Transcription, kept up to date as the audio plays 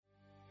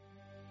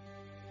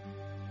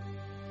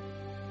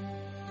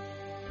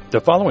The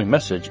following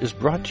message is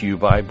brought to you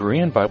by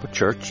Berean Bible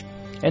Church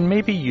and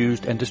may be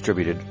used and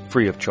distributed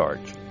free of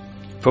charge.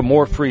 For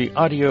more free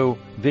audio,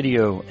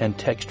 video, and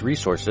text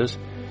resources,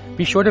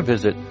 be sure to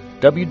visit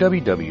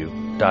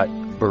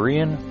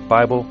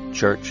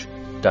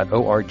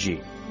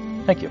www.bereanbiblechurch.org.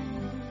 Thank you.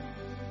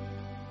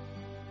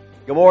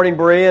 Good morning,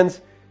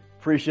 Bereans.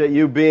 Appreciate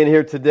you being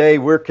here today.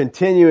 We're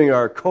continuing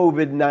our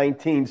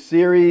COVID-19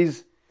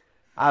 series.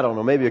 I don't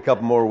know, maybe a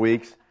couple more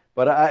weeks.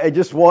 But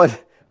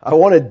I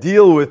want to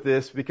deal with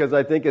this because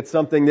I think it's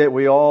something that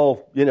we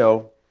all,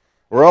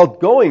 we're all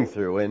going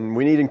through, and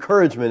we need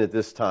encouragement at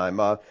this time.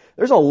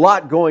 There's a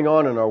lot going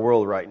on in our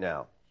world right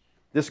now.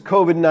 This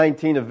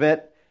COVID-19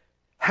 event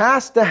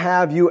has to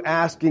have you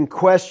asking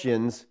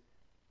questions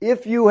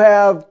if you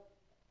have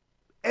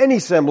any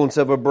semblance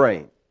of a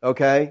brain,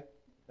 okay?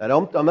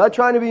 I'm not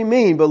trying to be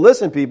mean, but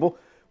listen, people,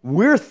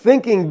 we're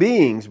thinking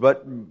beings,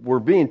 but we're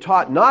being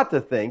taught not to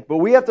think, but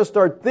we have to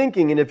start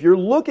thinking, and if you're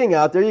looking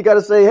out there, you got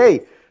to say,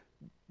 hey,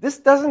 this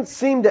doesn't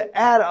seem to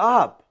add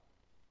up.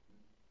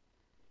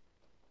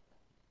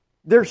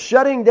 They're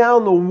shutting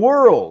down the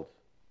world.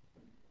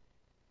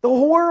 The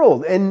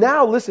world. And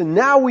now, listen,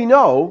 now we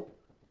know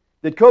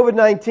that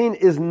COVID-19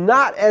 is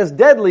not as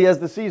deadly as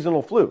the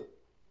seasonal flu.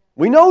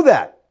 We know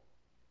that.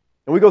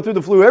 And we go through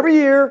the flu every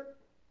year,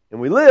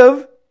 and we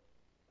live.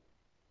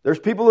 There's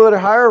people that are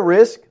higher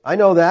risk. I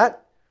know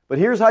that. But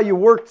here's how you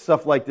work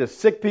stuff like this.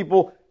 Sick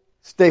people,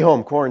 stay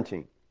home,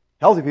 quarantine.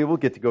 Healthy people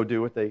get to go do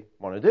what they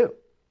want to do.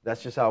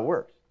 That's just how it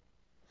works.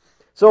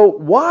 So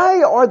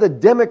why are the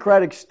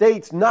Democratic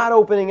states not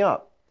opening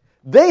up?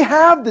 They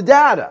have the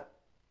data.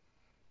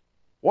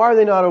 Why are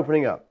they not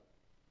opening up?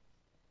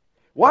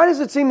 Why does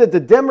it seem that the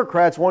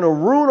Democrats want to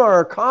ruin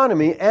our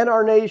economy and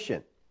our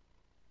nation?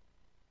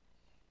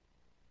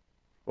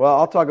 Well,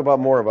 I'll talk about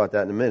more about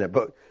that in a minute.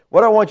 But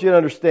what I want you to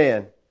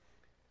understand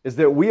is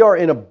that we are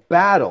in a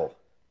battle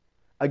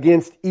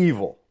against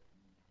evil.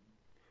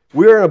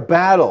 We're in a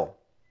battle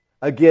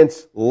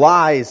against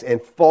lies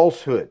and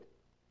falsehood.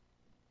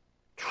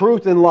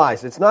 Truth and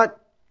lies. It's not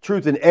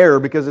truth and error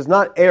because it's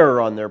not error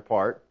on their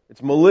part.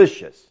 It's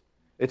malicious.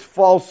 It's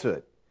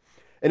falsehood.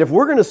 And if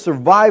we're going to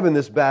survive in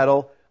this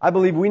battle, I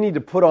believe we need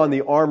to put on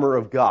the armor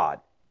of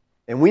God.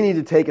 And we need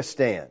to take a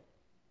stand.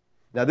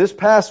 Now this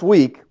past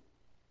week,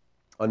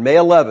 on May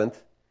 11th,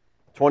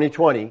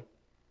 2020,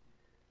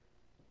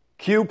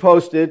 Q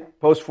posted,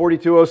 post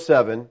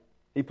 4207,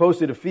 he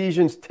posted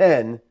Ephesians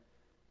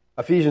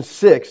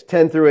 6,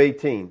 10 through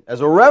 18, as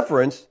a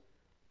reference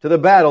to the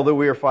battle that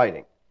we are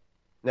fighting.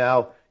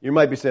 Now, you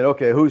might be saying,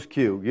 okay, who's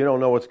Q? You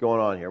don't know what's going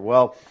on here.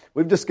 Well,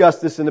 we've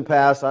discussed this in the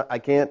past. I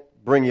can't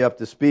bring you up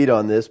to speed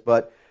on this,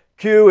 but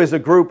Q is a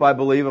group, I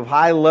believe, of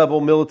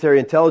high-level military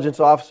intelligence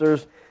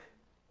officers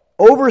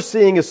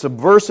overseeing a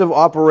subversive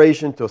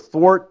operation to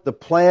thwart the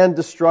planned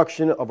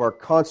destruction of our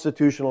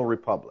constitutional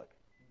republic.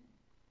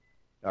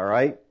 All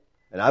right?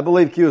 And I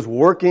believe Q is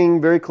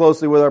working very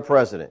closely with our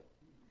president.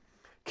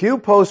 Q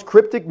posts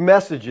cryptic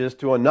messages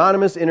to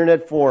anonymous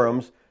internet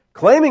forums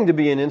claiming to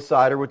be an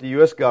insider with the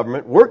U.S.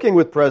 government, working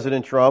with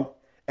President Trump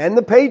and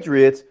the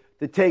Patriots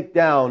to take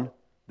down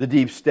the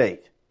deep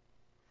state.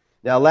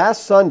 Now,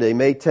 last Sunday,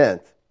 May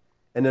 10th,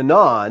 an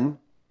Anon,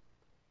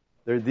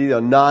 they're the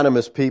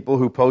anonymous people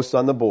who post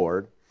on the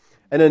board,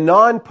 an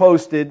Anon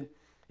posted,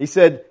 he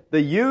said,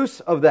 the use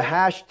of the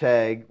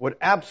hashtag would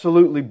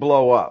absolutely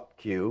blow up,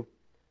 Q.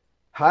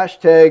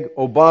 Hashtag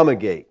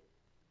Obamagate.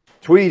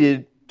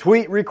 Tweet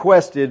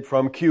requested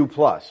from Q+.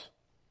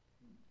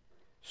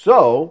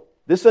 So,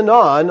 this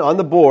Anon on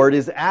the board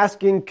is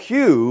asking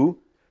Q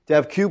to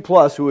have Q+,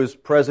 who is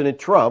President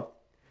Trump,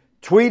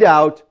 tweet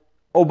out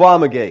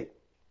Obamagate.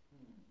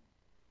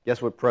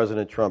 Guess what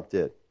President Trump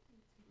did?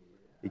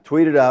 He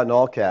tweeted out in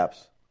all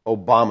caps,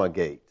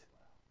 Obamagate.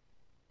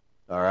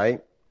 All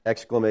right?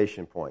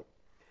 Exclamation point.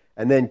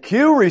 And then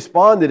Q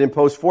responded in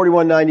post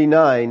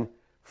 4199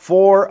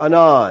 for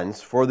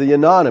Anons, for the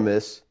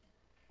anonymous.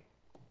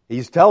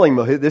 He's telling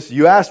them, this,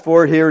 you asked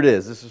for it, here it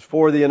is. This is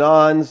for the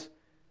Anons,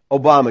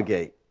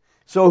 Obamagate.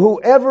 So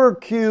whoever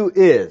Q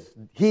is,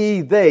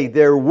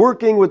 they're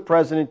working with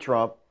President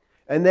Trump,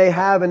 and they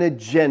have an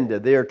agenda.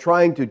 They are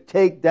trying to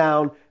take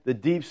down the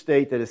deep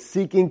state that is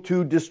seeking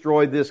to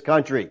destroy this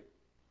country.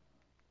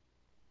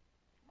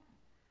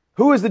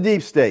 Who is the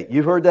deep state?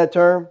 You've heard that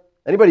term?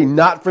 Anybody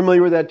not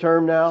familiar with that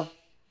term now?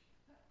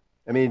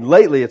 I mean,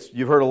 lately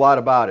you've heard a lot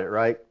about it,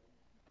 right?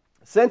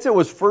 Since it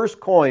was first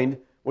coined,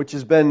 which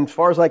has been, as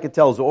far as I can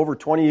tell, is over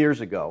 20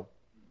 years ago,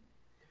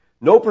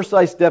 no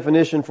precise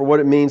definition for what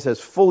it means has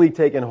fully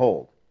taken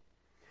hold.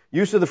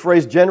 Use of the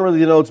phrase generally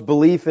denotes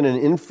belief in an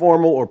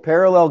informal or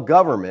parallel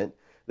government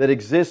that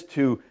exists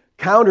to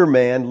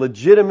countermand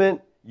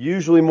legitimate,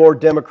 usually more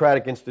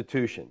democratic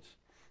institutions.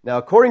 Now,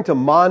 according to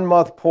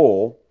Monmouth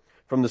poll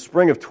from the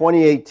spring of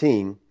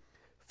 2018,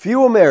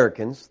 few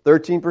Americans,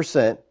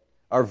 13%,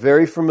 are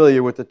very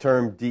familiar with the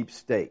term deep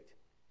state.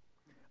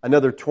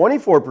 Another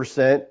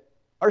 24%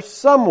 are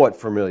somewhat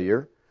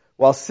familiar,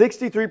 while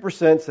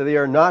 63% say they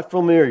are not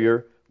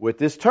familiar with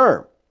this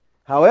term.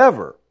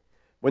 However,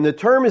 When the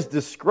term is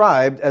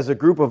described as a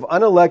group of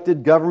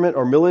unelected government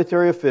or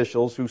military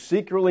officials who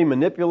secretly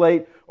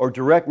manipulate or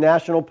direct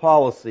national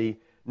policy,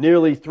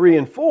 nearly 3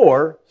 in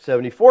 4,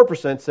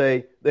 74%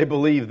 say they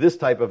believe this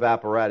type of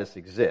apparatus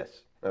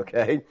exists.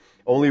 Okay?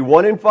 Only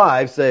 1 in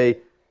 5 say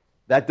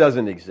that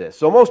doesn't exist.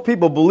 So most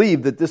people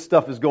believe that this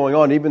stuff is going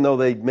on, even though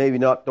they maybe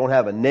don't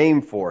have a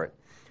name for it.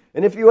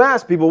 And if you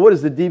ask people, what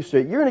is the deep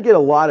state? You're going to get a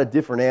lot of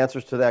different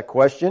answers to that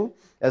question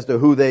as to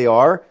who they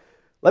are.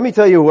 Let me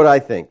tell you what I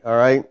think, all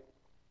right?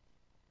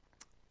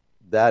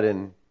 That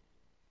and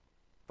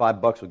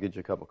 $5 will get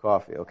you a cup of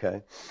coffee,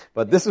 okay?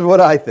 But this is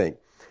what I think.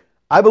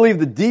 I believe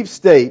the deep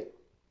state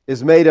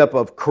is made up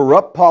of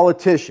corrupt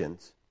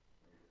politicians.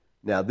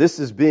 Now, this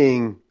is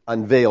being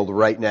unveiled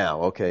right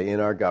now, okay, in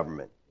our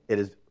government. It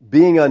is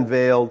being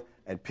unveiled,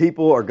 and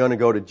people are going to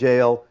go to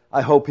jail.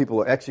 I hope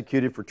people are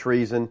executed for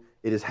treason.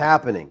 It is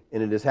happening,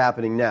 and it is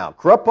happening now.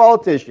 Corrupt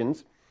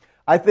politicians.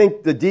 I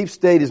think the deep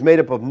state is made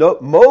up of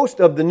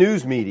most of the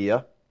news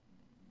media,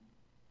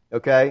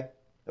 okay?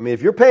 I mean,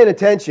 if you're paying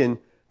attention,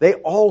 they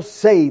all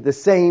say the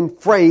same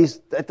phrase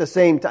at the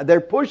same time.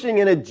 They're pushing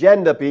an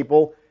agenda,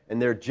 people,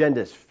 and their agenda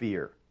is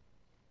fear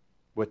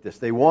with this.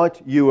 They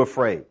want you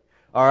afraid.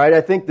 All right, I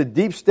think the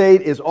deep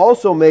state is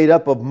also made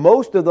up of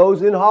most of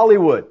those in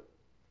Hollywood.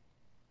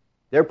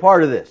 They're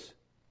part of this.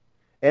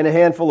 And a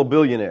handful of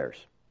billionaires.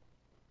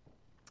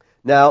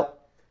 Now,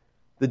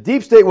 the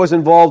deep state was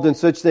involved in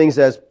such things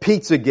as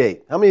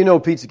Pizzagate. How many of you know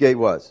what Pizzagate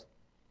was?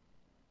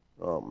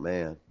 Oh,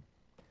 man.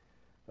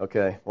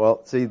 Okay,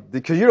 well, see,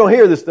 because you don't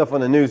hear this stuff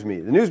on the news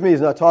media. The news media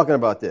is not talking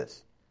about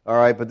this. All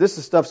right, but this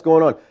is stuff's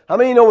going on. How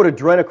many of you know what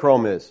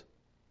adrenochrome is?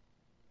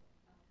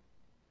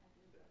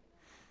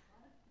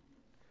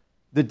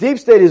 The deep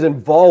state is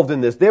involved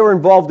in this. They were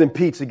involved in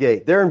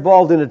Pizzagate. They're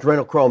involved in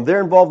adrenochrome.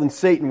 They're involved in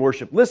Satan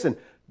worship. Listen,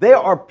 they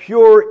are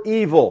pure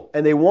evil,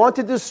 and they want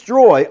to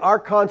destroy our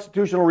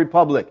constitutional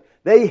republic.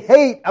 They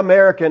hate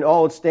America and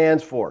all it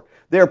stands for.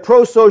 They're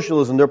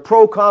pro-socialism. They're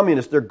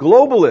pro-communist. They're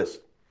globalists.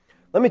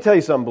 Let me tell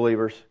you something,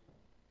 believers.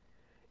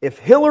 If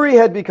Hillary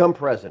had become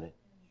president,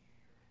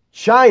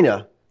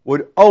 China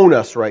would own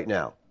us right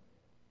now.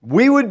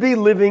 We would be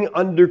living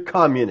under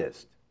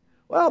communists.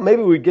 Well,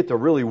 maybe we'd get to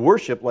really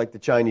worship like the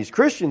Chinese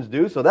Christians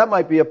do, so that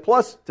might be a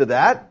plus to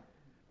that.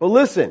 But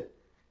listen,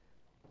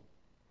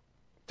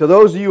 to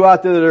those of you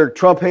out there that are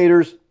Trump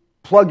haters,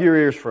 plug your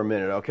ears for a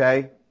minute,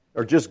 okay?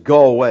 Or just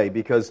go away,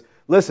 because,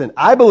 listen,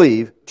 I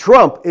believe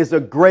Trump is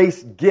a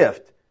grace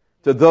gift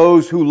to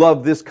those who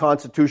love this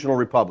constitutional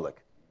republic.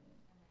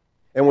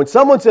 And when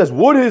someone says,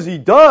 what has he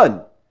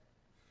done?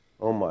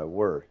 Oh my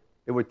word.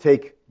 It would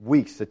take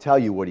weeks to tell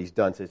you what he's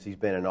done since he's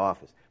been in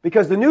office.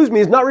 Because the news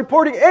media is not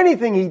reporting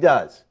anything he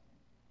does.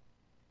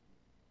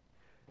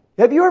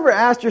 Have you ever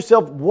asked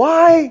yourself,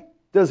 why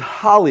does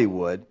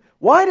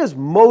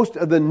most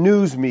of the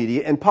news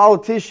media and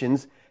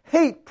politicians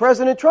hate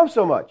President Trump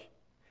so much?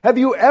 Have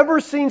you ever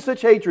seen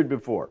such hatred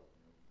before?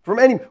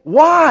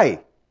 Why?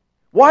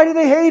 Why do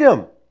they hate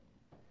him?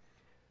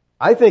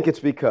 I think it's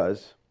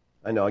because,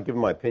 I know I give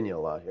my opinion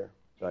a lot here,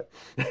 but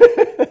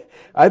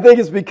I think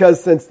it's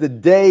because since the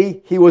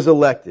day he was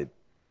elected,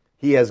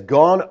 he has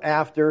gone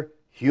after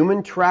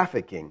human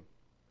trafficking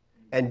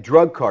and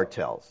drug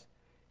cartels.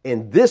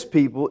 And this,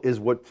 people, is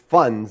what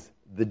funds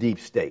the deep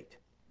state.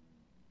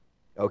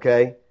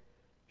 Okay?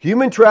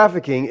 Human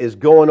trafficking is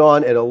going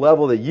on at a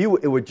level that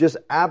it would just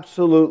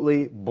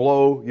absolutely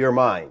blow your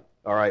mind.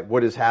 All right,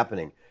 what is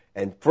happening?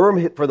 And for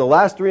the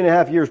last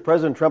 3.5 years,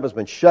 President Trump has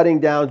been shutting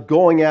down,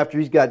 going after,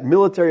 he's got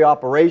military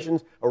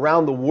operations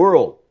around the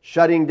world,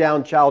 shutting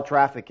down child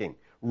trafficking,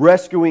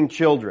 rescuing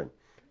children,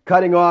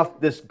 cutting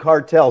off this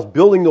cartels,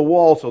 building the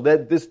wall so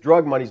that this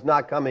drug money's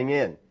not coming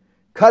in,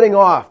 cutting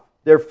off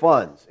their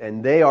funds,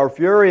 and they are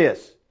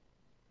furious.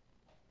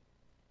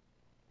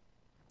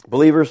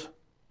 Believers,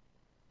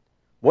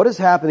 what is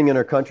happening in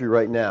our country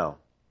right now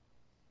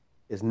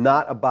is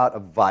not about a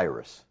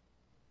virus,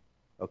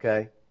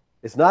 okay?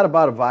 It's not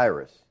about a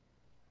virus.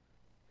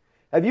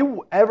 Have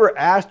you ever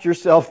asked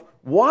yourself,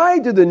 why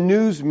do the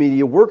news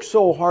media work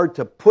so hard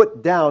to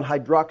put down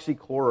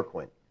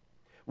hydroxychloroquine?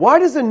 Why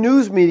does the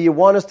news media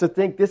want us to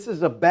think this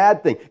is a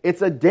bad thing?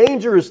 It's a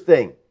dangerous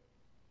thing.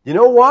 You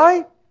know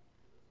why?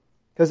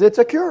 Because it's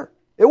a cure.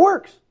 It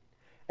works.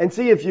 And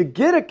see, if you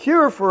get a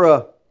cure for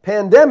a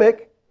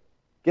pandemic,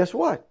 guess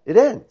what? It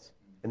ends.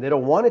 And they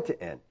don't want it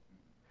to end.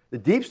 The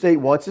deep state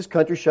wants this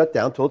country shut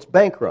down till it's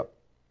bankrupt.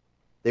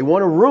 They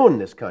want to ruin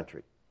this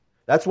country.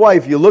 That's why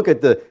if you look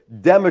at the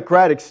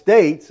democratic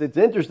states, it's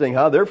interesting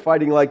how they're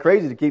fighting like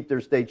crazy to keep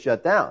their state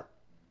shut down.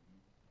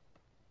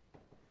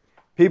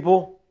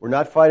 People, we're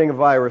not fighting a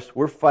virus.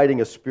 We're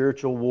fighting a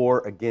spiritual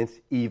war against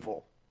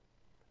evil,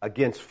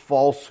 against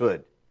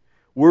falsehood.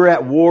 We're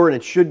at war, and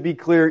it should be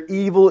clear,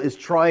 evil is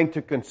trying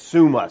to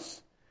consume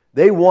us.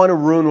 They want to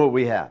ruin what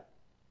we have.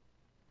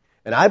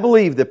 And I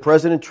believe that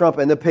President Trump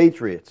and the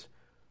Patriots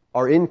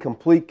are in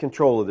complete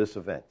control of this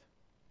event.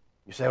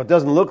 You say, well, it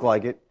doesn't look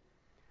like it.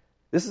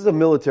 This is a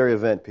military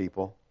event,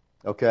 people,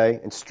 okay?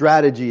 And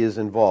strategy is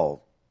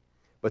involved.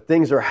 But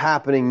things are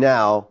happening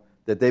now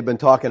that they've been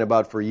talking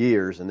about for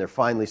years, and they're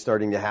finally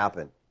starting to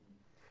happen.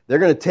 They're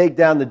going to take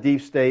down the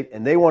deep state,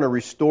 and they want to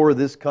restore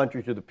this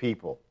country to the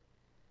people.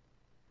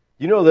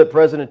 You know that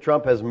President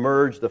Trump has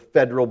merged the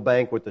federal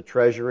bank with the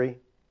Treasury?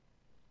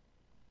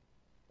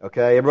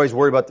 Okay, everybody's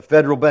worried about the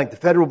federal bank. The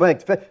federal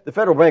bank. The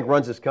federal bank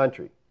runs this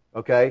country.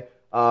 Okay,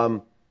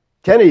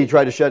 Kennedy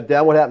tried to shut it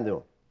down. What happened to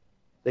him?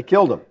 They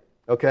killed him.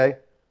 Okay,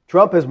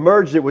 Trump has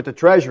merged it with the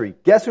Treasury.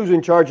 Guess who's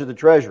in charge of the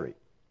Treasury?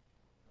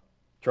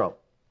 Trump.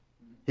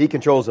 He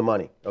controls the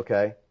money.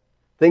 Okay,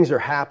 things are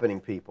happening,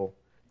 people.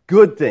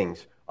 Good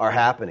things are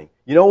happening.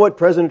 You know what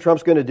President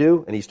Trump's going to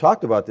do? And he's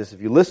talked about this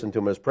if you listen to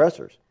him in his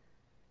pressers.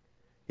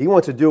 He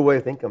wants to do away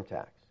with income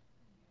tax.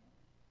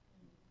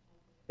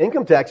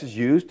 Income tax is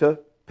used to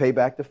pay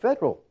back the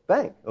federal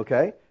bank,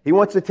 okay? He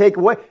wants to take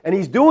away, and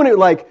he's doing it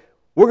like,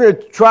 we're going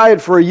to try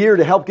it for a year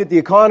to help get the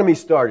economy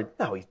started.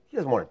 No, he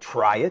doesn't want to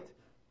try it.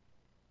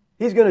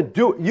 He's going to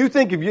do it. You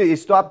think if he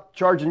stopped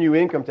charging you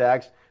income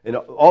tax and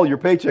all your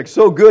paychecks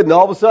so good, and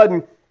all of a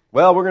sudden,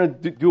 well, we're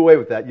going to do away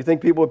with that. You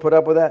think people would put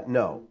up with that?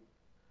 No.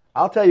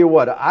 I'll tell you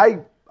what,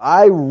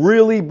 I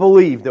really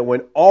believe that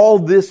when all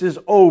this is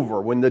over,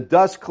 when the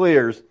dust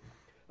clears,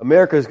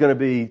 America is going to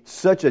be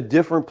such a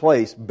different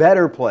place,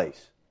 better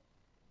place.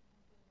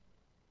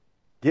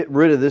 Get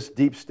rid of this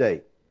deep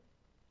state.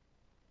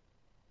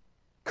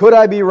 Could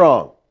I be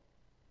wrong?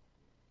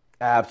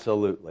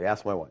 Absolutely.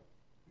 Ask my wife.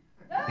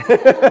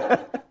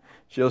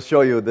 She'll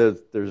show you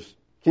there's.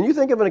 Can you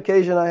think of an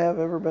occasion I have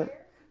ever been?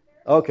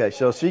 Okay,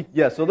 so so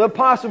the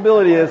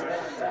possibility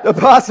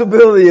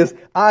is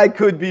I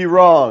could be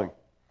wrong.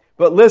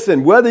 But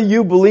listen, whether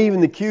you believe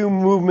in the Q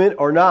movement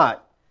or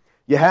not,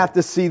 you have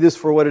to see this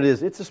for what it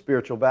is. It's a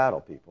spiritual battle,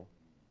 people.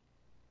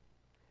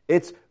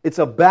 It's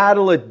a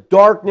battle of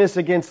darkness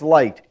against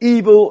light,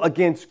 evil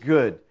against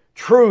good,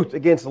 truth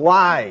against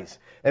lies.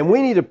 And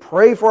we need to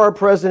pray for our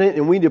president,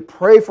 and we need to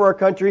pray for our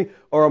country,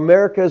 or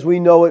America as we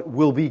know it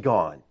will be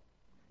gone.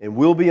 And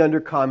we'll be under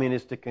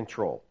communistic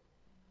control.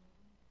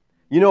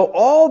 You know,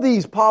 all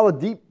these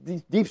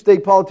deep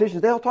state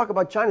politicians, they all talk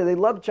about China. They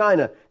love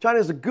China.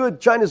 China's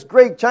China's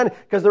great, China,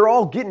 because they're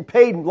all getting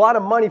paid a lot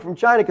of money from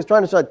China because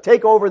trying to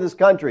take over this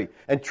country.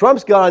 And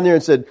Trump's got on there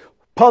and said,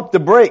 pump the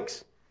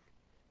brakes.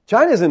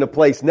 China's in a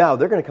place now,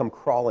 they're going to come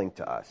crawling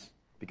to us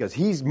because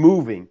he's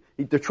moving.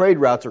 The trade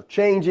routes are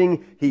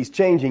changing. He's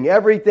changing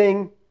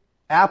everything.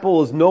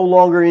 Apple is no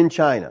longer in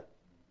China.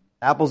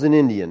 Apple's in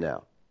India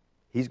now.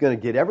 He's going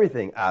to get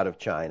everything out of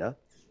China,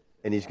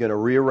 and he's going to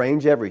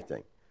rearrange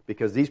everything.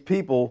 Because these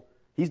people,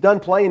 he's done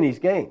playing these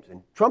games.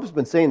 And Trump has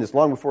been saying this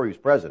long before he was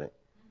president.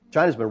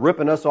 China's been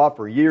ripping us off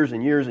for years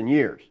and years and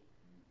years.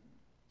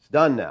 It's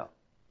done now.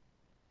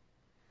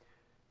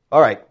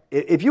 All right.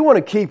 If you want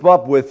to keep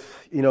up with,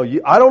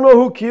 I don't know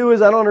who Q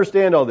is. I don't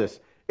understand all this.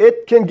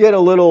 It can get a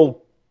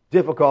little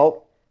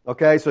difficult.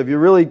 Okay. So if you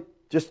really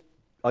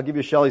I'll give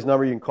you Shelley's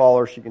number. You can call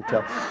her. She can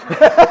tell.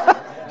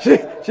 she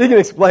can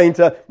explain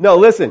to. No,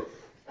 listen.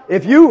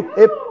 If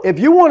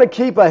you want to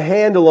keep a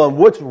handle on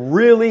what's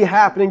really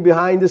happening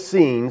behind the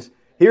scenes,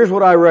 here's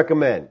what I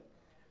recommend.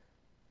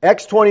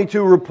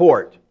 X22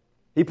 Report.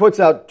 He puts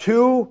out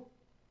 2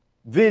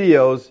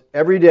 videos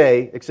every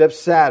day except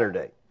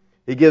Saturday.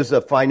 He gives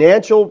a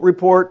financial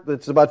report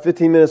that's about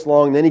 15 minutes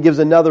long, and then he gives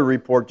another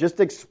report just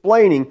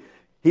explaining.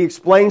 He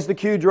explains the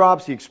Q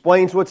drops. He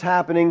explains what's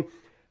happening.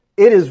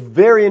 It is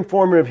very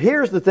informative.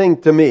 Here's the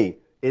thing to me.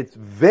 It's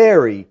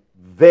very,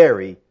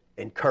 very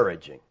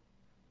encouraging.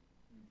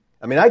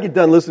 I mean, I get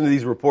done listening to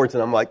these reports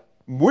and I'm like,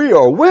 we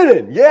are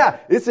winning. Yeah,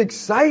 it's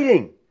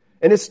exciting.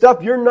 And it's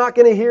stuff you're not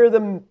going to hear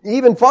them,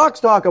 even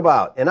Fox, talk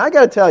about. And I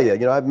got to tell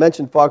you, I've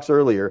mentioned Fox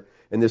earlier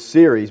in this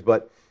series,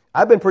 but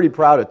I've been pretty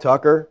proud of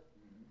Tucker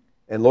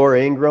and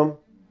Laura Ingraham.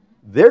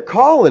 They're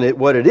calling it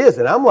what it is.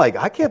 And I'm like,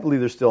 I can't believe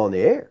they're still on the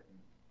air.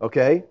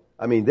 Okay?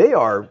 I mean, they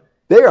are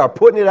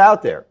putting it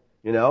out there,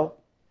 All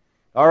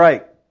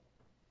right.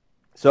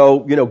 So,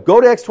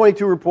 go to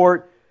X22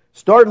 Report.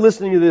 Start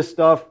listening to this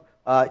stuff.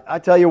 I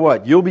tell you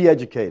what, you'll be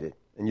educated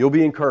and you'll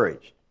be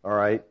encouraged, all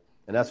right?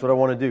 And that's what I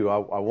want to do.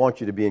 I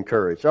want you to be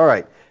encouraged. All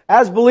right,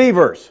 as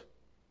believers,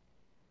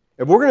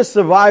 if we're going to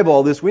survive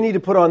all this, we need to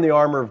put on the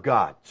armor of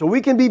God so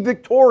we can be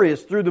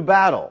victorious through the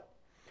battle.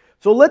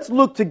 So let's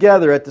look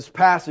together at this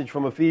passage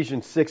from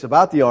Ephesians 6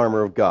 about the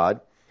armor of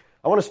God.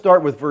 I want to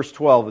start with verse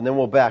 12 and then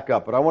we'll back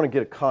up, but I want to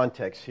get a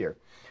context here.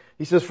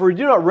 He says, "For we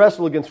do not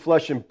wrestle against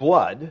flesh and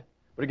blood,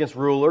 but against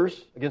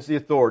rulers, against the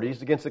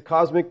authorities, against the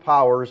cosmic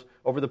powers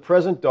over the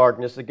present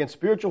darkness, against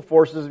spiritual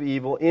forces of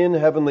evil in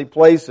heavenly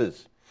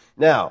places."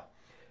 Now,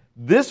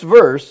 this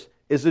verse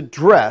is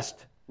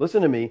addressed,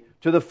 listen to me,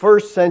 to the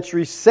first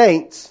century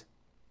saints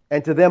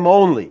and to them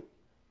only.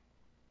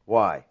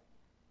 Why?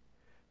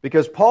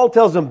 Because Paul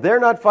tells them they're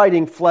not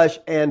fighting flesh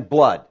and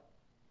blood.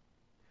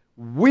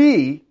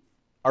 We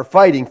are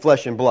fighting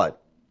flesh and blood.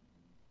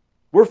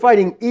 We're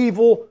fighting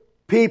evil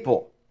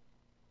people.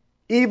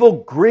 Evil,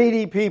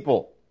 greedy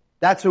people.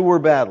 That's who we're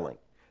battling.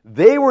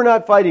 They were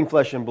not fighting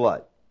flesh and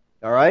blood.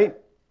 All right?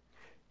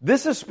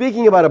 This is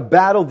speaking about a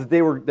battle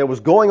that was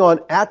going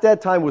on at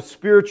that time with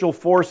spiritual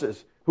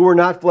forces who are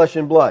not flesh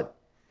and blood.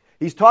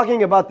 He's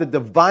talking about the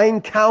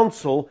divine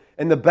council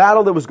and the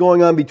battle that was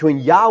going on between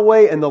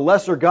Yahweh and the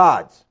lesser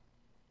gods.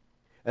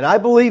 And I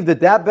believe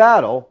that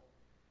battle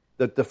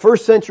that the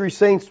first century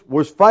saints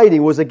was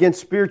fighting was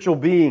against spiritual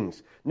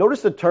beings.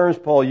 Notice the terms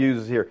Paul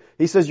uses here.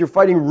 He says you're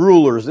fighting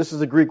rulers. This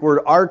is a Greek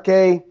word,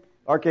 arche.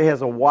 Arche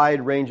has a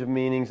wide range of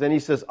meanings. Then he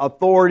says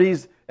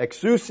authorities.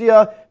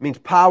 Exousia means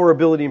power,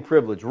 ability, and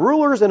privilege.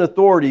 Rulers and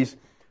authorities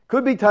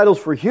could be titles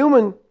for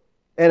human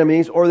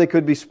enemies or they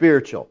could be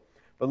spiritual.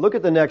 But look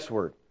at the next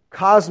word,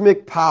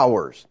 cosmic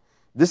powers.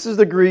 This is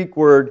the Greek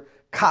word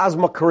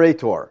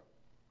cosmocrator.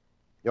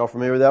 Y'all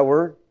familiar with that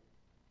word?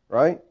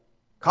 Right?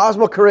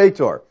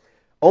 Cosmocrator.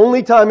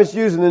 Only time it's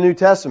used in the New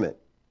Testament.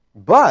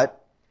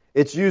 But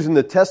it's used in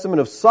the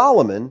Testament of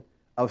Solomon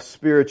of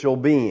spiritual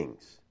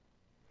beings.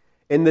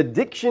 In the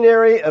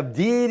dictionary of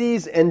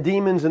deities and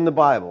demons in the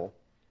Bible,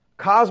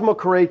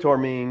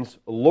 Cosmocrator means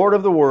Lord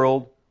of the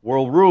world,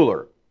 world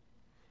ruler.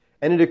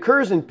 And it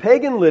occurs in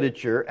pagan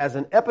literature as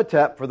an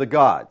epithet for the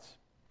gods,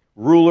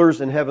 rulers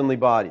and heavenly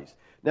bodies.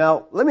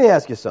 Now, let me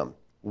ask you something.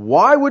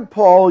 Why would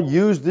Paul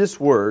use this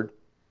word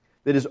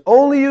that is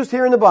only used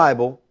here in the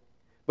Bible,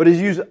 but is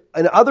used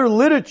in other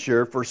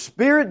literature for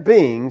spirit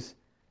beings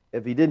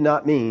if he did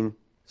not mean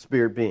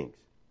spirit beings?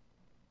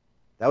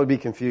 That would be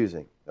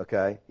confusing,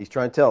 okay? He's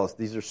trying to tell us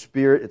these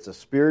are it's a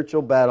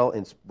spiritual battle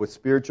with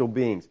spiritual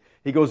beings.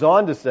 He goes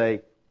on to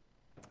say,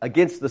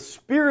 against the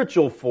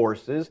spiritual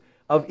forces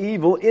of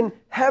evil in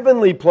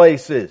heavenly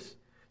places.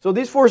 So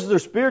these forces are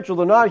spiritual,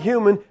 they're not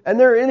human, and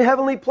they're in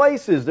heavenly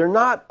places. They're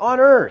not on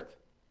earth.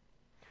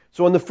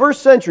 So in the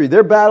first century,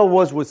 their battle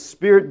was with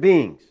spirit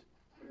beings.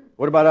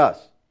 What about us?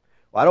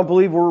 Well, I don't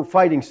believe we're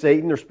fighting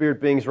Satan or spirit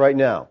beings right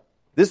now.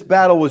 This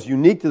battle was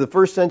unique to the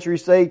first century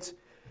saints.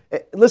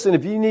 Listen,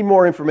 if you need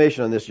more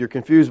information on this, you're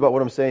confused about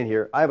what I'm saying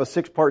here, I have a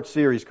 6-part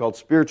series called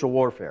Spiritual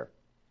Warfare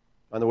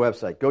on the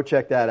website. Go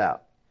check that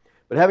out.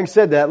 But having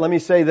said that, let me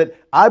say that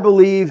I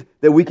believe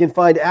that we can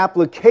find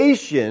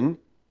application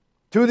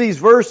to these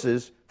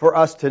verses for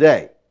us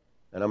today.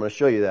 And I'm going to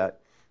show you that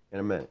in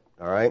a minute.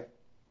 All right?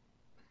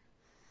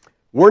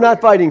 We're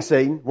not fighting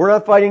Satan. We're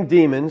not fighting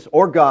demons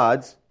or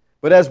gods.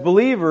 But as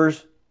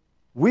believers,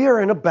 we are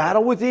in a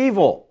battle with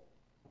evil.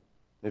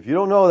 If you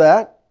don't know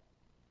that,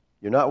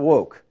 you're not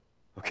woke.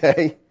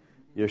 Okay?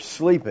 You're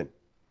sleeping.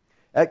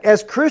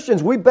 As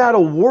Christians, we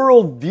battle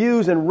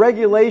worldviews and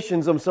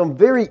regulations of some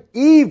very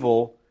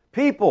evil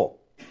people.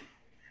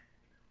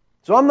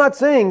 So I'm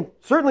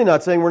certainly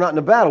not saying we're not in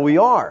a battle. We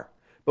are.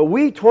 But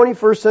we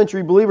 21st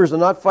century believers are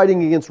not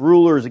fighting against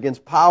rulers,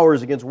 against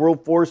powers, against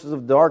world forces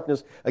of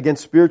darkness,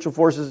 against spiritual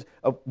forces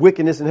of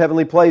wickedness in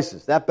heavenly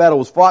places. That battle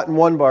was fought and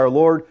won by our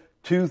Lord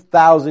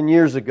 2,000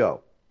 years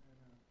ago.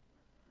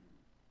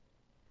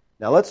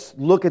 Now let's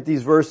look at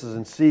these verses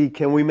and see,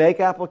 can we make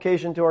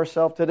application to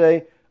ourselves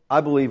today?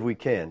 I believe we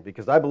can,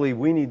 because I believe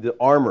we need the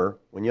armor,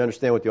 when you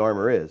understand what the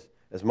armor is,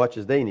 as much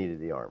as they needed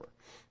the armor.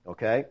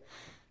 Okay?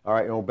 All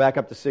right, and we'll back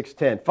up to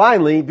 6:10.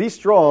 Finally, be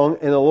strong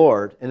in the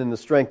Lord and in the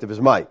strength of His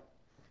might.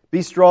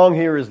 Be strong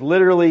here is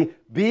literally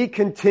be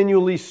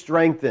continually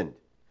strengthened.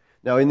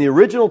 Now, in the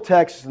original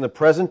text, in the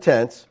present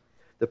tense,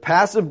 the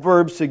passive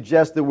verb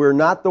suggests that we're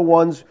not the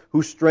ones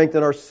who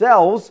strengthen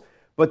ourselves,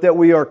 but that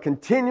we are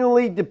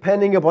continually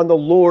depending upon the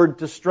Lord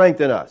to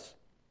strengthen us.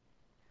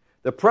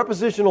 The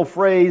prepositional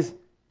phrase,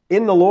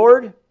 in the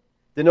Lord,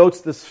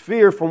 denotes the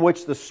sphere from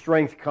which the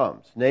strength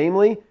comes,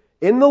 namely,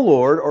 in the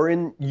Lord or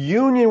in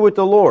union with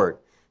the Lord.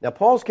 Now,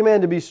 Paul's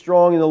command to be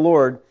strong in the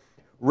Lord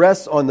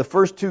rests on the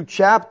first 2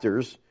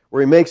 chapters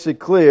where he makes it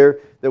clear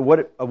that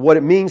what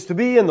it means to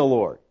be in the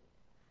Lord.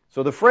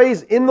 So the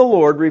phrase in the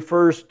Lord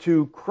refers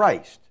to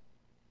Christ,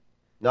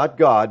 not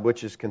God,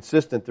 which is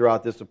consistent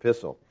throughout this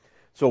epistle.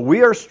 So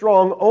we are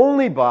strong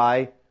only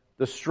by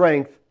the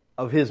strength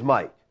of His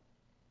might.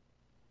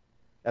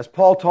 As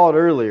Paul taught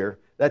earlier,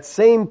 that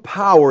same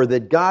power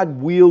that God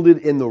wielded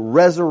in the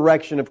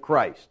resurrection of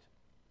Christ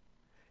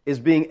is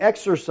being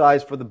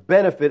exercised for the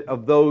benefit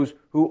of those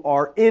who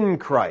are in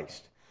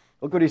Christ.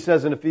 Look what he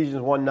says in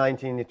Ephesians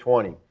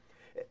 1:19-20.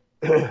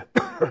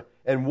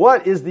 And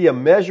what is the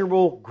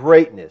immeasurable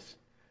greatness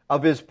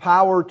of His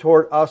power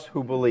toward us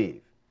who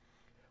believe?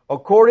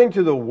 According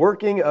to the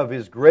working of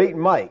His great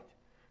might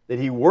that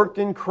He worked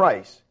in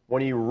Christ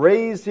when He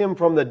raised Him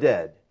from the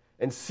dead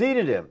and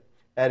seated Him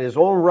at His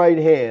own right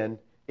hand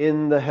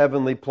in the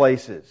heavenly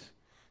places.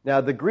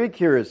 Now, the Greek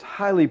here is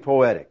highly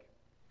poetic.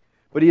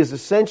 But he is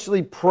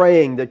essentially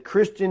praying that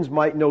Christians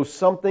might know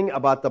something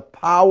about the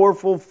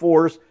powerful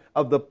force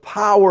of the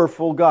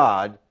powerful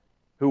God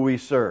who we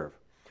serve.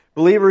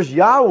 Believers,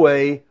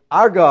 Yahweh,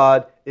 our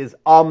God, is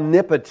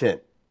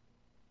omnipotent.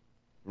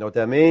 You know what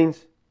that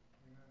means?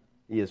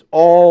 He is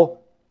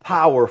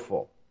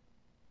all-powerful.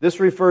 This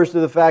refers to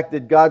the fact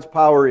that God's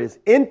power is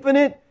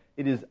infinite,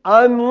 it is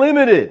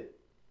unlimited.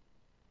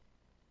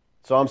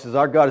 Psalm says,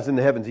 our God is in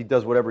the heavens, He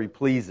does whatever He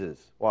pleases.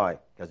 Why?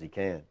 Because He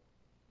can.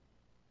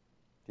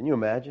 Can you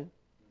imagine?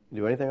 I can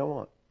do anything I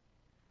want.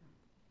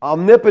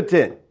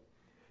 Omnipotent.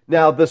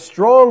 Now, the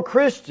strong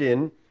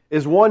Christian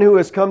is one who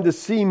has come to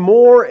see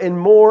more and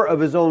more of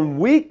his own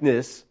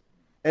weakness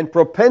and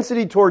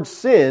propensity towards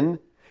sin,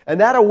 and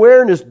that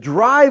awareness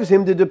drives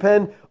him to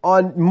depend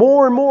on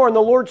more and more on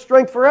the Lord's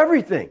strength for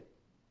everything.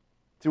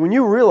 So when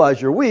you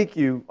realize you're weak,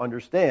 you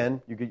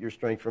understand you get your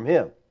strength from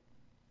Him.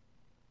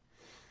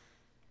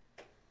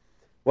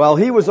 While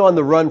he was on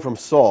the run from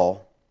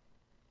Saul,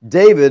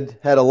 David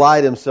had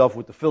allied himself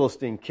with the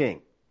Philistine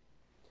king.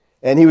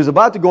 And he was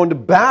about to go into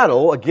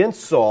battle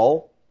against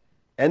Saul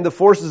and the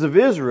forces of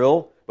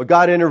Israel, but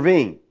God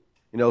intervened.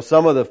 You know,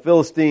 some of the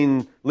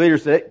Philistine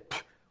leaders said, hey,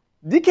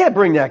 you can't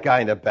bring that guy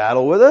into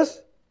battle with us.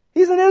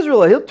 He's an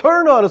Israelite. He'll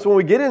turn on us when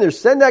we get in there.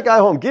 Send that guy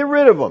home. Get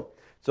rid of him.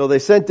 So they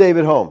sent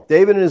David home.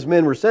 David and his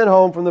men were sent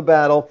home from the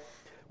battle.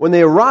 When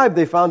they arrived,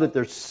 they found that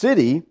their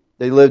city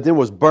they lived in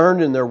was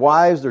burned, and their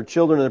wives, their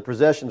children, and their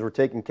possessions were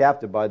taken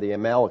captive by the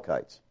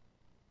Amalekites.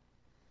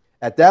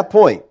 At that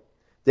point,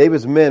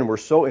 David's men were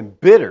so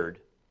embittered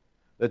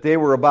that they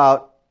were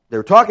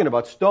talking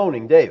about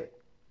stoning David.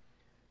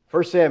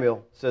 1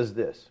 Samuel says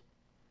this,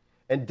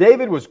 and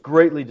David was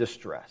greatly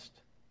distressed,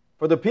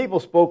 for the people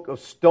spoke of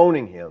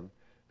stoning him,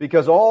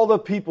 because all the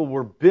people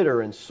were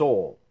bitter in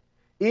soul,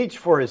 each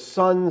for his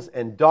sons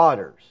and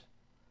daughters.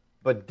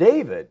 But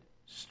David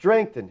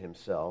strengthened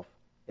himself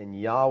in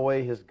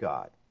Yahweh his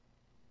God.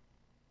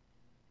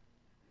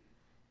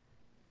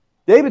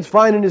 David's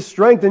finding his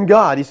strength in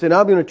God. He said,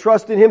 I'm going to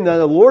trust in Him. Now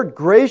the Lord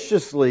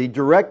graciously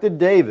directed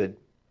David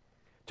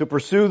to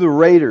pursue the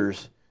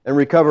raiders and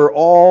recover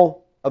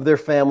all of their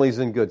families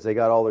and goods. They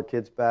got all their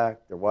kids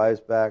back, their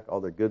wives back,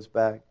 all their goods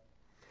back.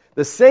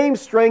 The same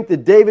strength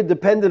that David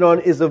depended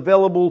on is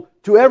available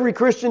to every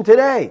Christian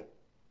today.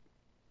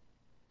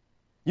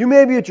 You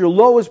may be at your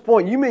lowest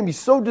point. You may be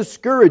so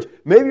discouraged.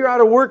 Maybe you're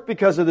out of work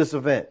because of this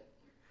event.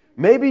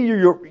 Maybe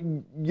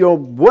you're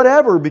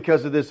whatever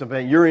because of this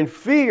event. You're in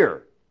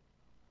fear.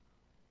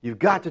 You've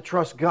got to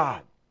trust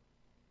God.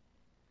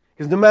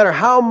 Because no matter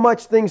how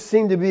much things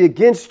seem to be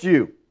against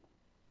you,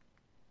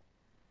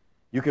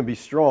 you can be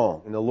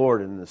strong in the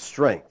Lord and in the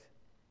strength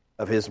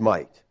of His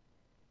might.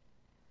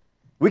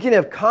 We can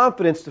have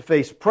confidence to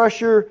face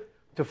pressure,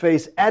 to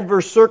face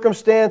adverse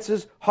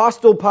circumstances,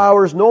 hostile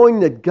powers,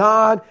 knowing that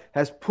God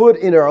has put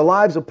in our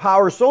lives a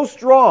power so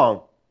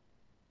strong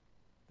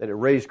that it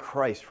raised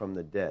Christ from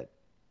the dead.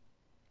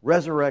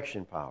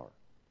 Resurrection power.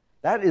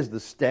 That is the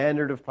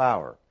standard of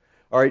power.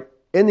 All right,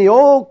 in the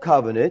Old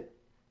Covenant,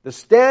 the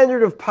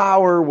standard of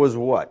power was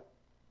what?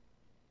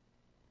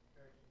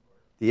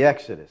 The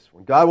Exodus.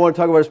 When God wanted to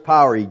talk about His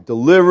power, He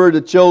delivered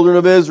the children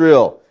of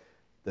Israel.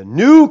 The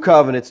New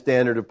Covenant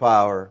standard of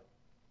power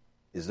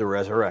is the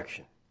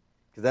resurrection.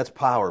 Because that's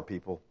power,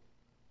 people.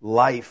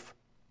 Life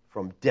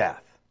from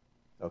death.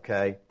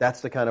 Okay?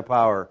 That's the kind of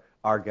power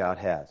our God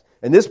has.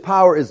 And this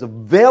power is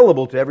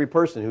available to every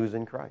person who's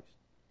in Christ.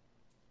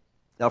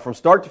 Now, from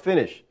start to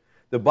finish,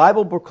 the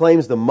Bible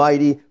proclaims the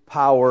mighty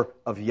power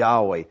of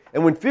Yahweh.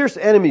 And when fierce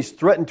enemies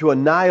threatened to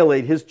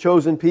annihilate His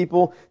chosen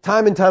people,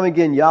 time and time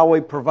again,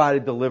 Yahweh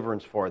provided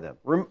deliverance for them.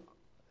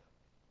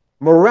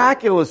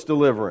 Miraculous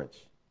deliverance.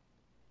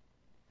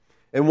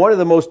 In one of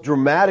the most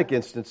dramatic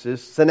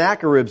instances,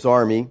 Sennacherib's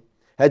army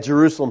had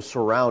Jerusalem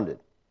surrounded.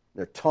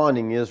 They're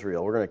taunting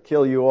Israel. We're going to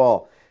kill you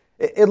all.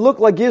 It looked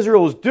like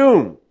Israel was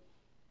doomed.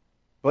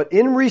 But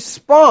in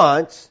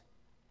response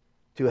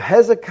to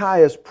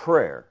Hezekiah's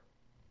prayer,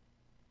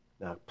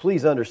 now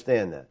please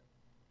understand that.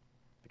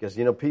 Because,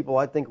 people,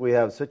 I think we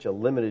have such a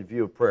limited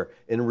view of prayer.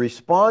 In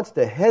response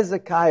to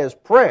Hezekiah's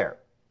prayer,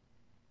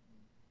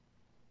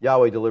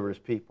 Yahweh delivered His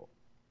people.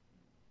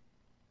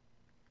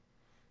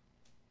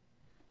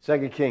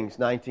 2 Kings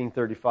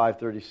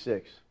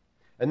 19:35-36.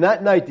 And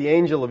that night the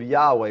angel of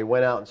Yahweh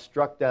went out and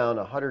struck down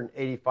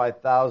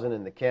 185,000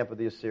 in the camp of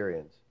the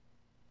Assyrians.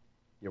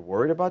 You're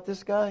worried about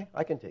this guy?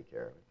 I can take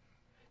care of it.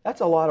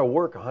 That's a lot of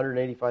work,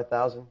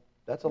 185,000.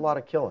 That's a lot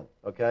of killing,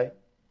 okay?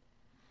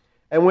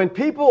 And when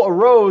people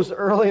arose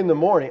early in the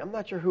morning, I'm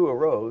not sure who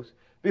arose,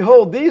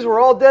 behold, these were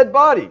all dead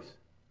bodies.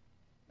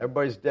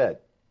 Everybody's dead.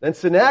 Then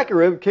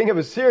Sennacherib, king of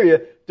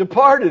Assyria,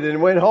 departed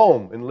and went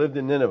home and lived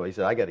in Nineveh. He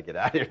said, I got to get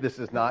out of here. This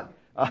is not...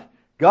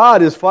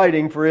 God is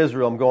fighting for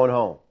Israel. I'm going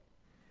home.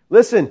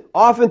 Listen,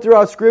 often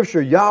throughout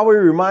Scripture, Yahweh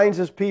reminds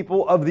His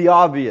people of the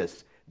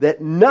obvious,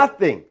 that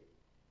nothing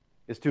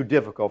is too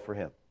difficult for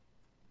Him.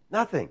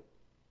 Nothing.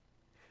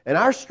 And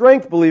our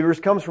strength, believers,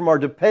 comes from our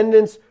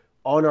dependence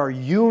on our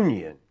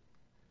union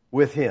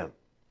with Him.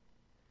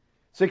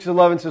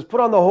 6:11 says,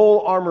 put on the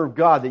whole armor of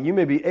God that you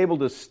may be able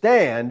to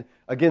stand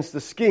against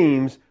the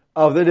schemes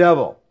of the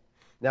devil.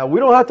 Now, we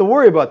don't have to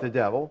worry about the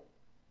devil.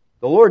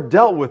 The Lord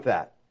dealt with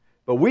that.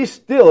 But we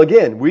still,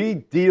 again, we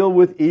deal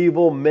with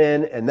evil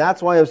men, and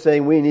that's why I'm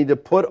saying we need to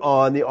put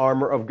on the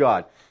armor of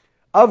God.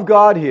 Of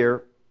God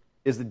here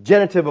is the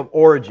genitive of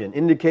origin,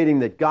 indicating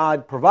that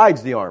God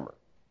provides the armor.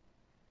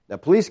 Now,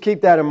 please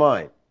keep that in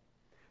mind.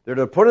 They're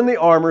to put on the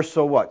armor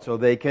so what? So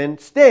they can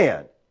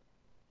stand.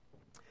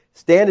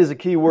 Stand is a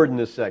key word in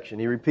this section.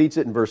 He repeats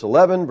it in verse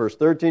 11, verse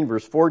 13,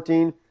 verse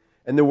 14.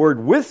 And the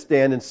word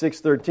withstand in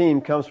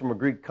 6:13 comes from a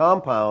Greek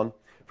compound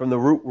from the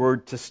root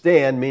word to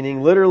stand,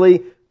 meaning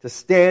literally to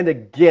stand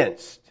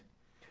against.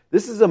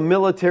 This is a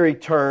military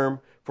term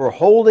for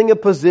holding a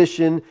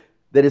position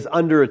that is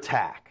under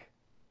attack.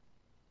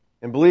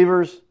 And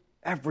believers,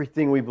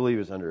 everything we believe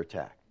is under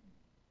attack.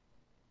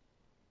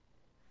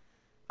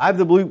 I have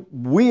to believe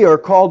we are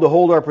called to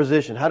hold our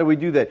position. How do we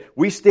do that?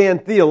 We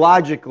stand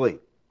theologically.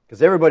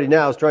 Because everybody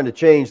now is trying to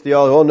change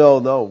theology. Oh,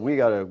 no, we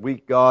got a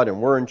weak God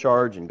and we're in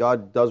charge and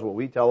God does what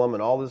we tell him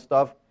and all this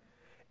stuff.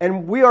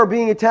 And we are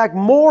being attacked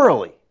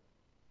morally.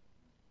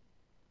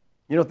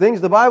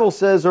 Things the Bible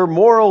says are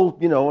moral,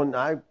 and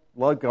I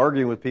like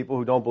arguing with people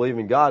who don't believe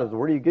in God.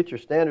 Where do you get your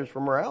standards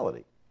for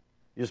morality?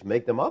 You just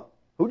make them up?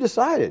 Who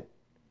decided?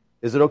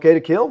 Is it okay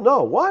to kill?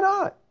 No, why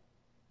not?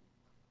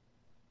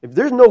 If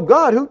there's no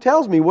God, who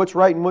tells me what's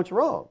right and what's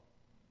wrong?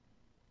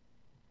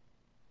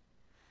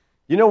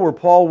 You know where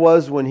Paul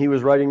was when he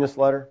was writing this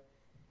letter?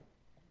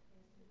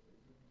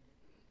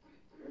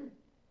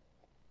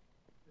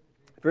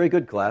 Very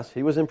good, class.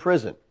 He was in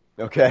prison,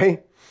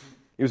 okay?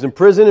 He was in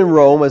prison in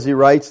Rome as he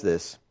writes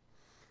this.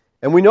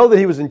 And we know that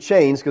he was in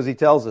chains because he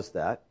tells us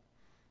that.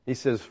 He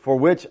says, "For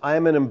which I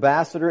am an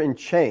ambassador in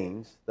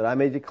chains, that I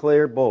may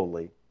declare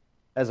boldly,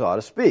 as I ought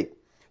to speak."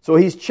 So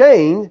he's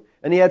chained,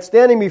 and he had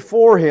standing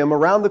before him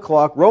around the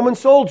clock Roman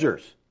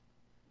soldiers.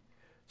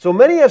 So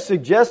many have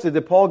suggested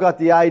that Paul got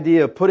the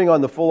idea of putting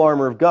on the full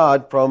armor of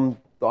God from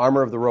the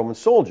armor of the Roman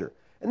soldier.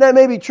 And that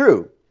may be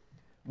true.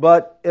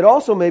 But it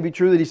also may be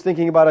true that he's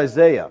thinking about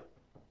Isaiah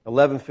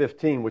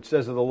 11:15, which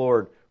says of the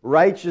Lord,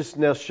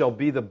 "Righteousness shall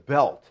be the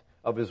belt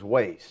of his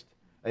waist,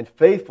 and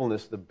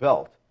faithfulness the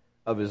belt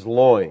of his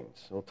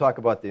loins." We'll talk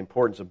about the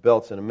importance of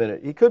belts in a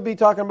minute. He could be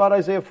talking about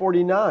Isaiah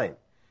 49.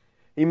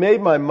 "He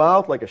made my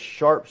mouth like a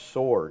sharp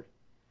sword.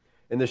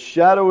 In the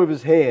shadow of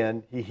his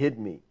hand he hid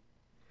me.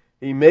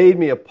 He made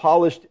me a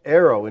polished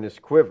arrow in his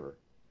quiver.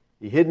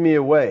 He hid me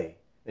away,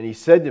 and he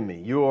said to me,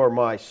 'You are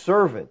my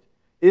servant,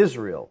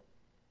 Israel,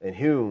 in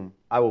whom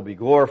I will be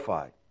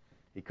glorified.'"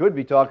 He could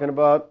be talking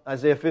about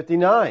Isaiah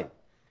 59.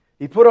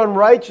 "He put on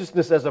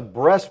righteousness as a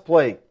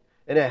breastplate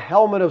and a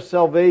helmet of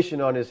salvation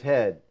on his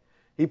head.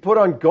 He put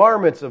on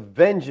garments of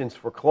vengeance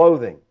for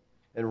clothing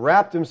and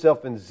wrapped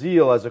himself in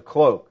zeal as a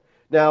cloak."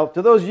 Now,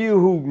 to those of you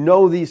who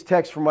know these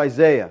texts from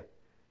Isaiah,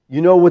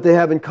 you know what they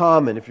have in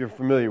common if you're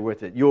familiar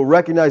with it. You'll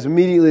recognize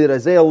immediately that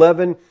Isaiah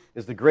 11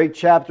 is the great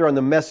chapter on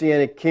the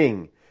Messianic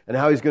king and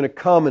how he's going to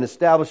come and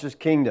establish his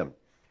kingdom.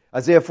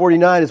 Isaiah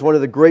 49 is one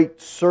of the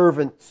great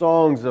servant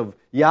songs of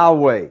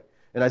Yahweh.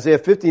 And Isaiah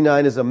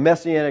 59 is a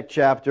Messianic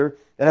chapter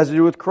that has to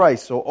do with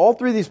Christ. So all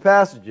three of these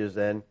passages,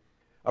 then,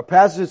 are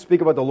passages that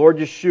speak about the Lord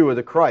Yeshua,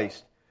 the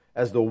Christ,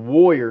 as the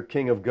warrior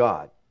king of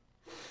God.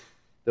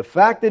 The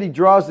fact that he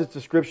draws this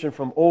description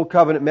from Old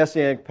Covenant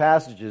Messianic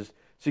passages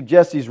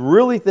suggests he's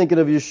really thinking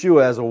of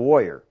Yeshua as a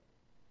warrior.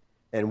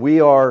 And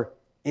we are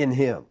in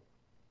him.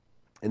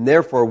 And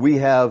therefore we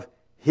have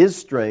his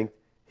strength,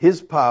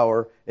 his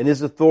power, and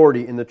his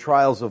authority in the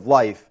trials of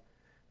life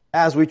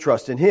as we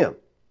trust in him.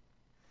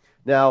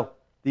 Now,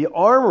 the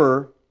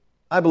armor,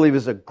 I believe,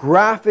 is a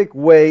graphic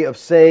way of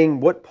saying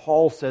what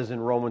Paul says in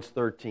Romans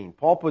 13.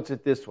 Paul puts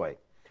it this way: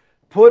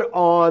 "Put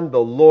on the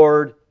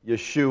Lord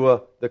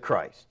Yeshua the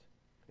Christ."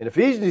 In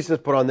Ephesians he says,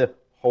 "Put on the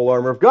whole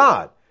armor of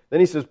God." Then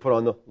he says, "Put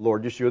on the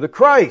Lord Yeshua the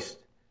Christ,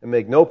 and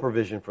make no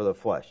provision for the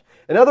flesh."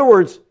 In other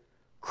words,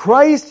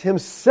 Christ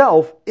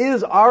himself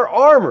is our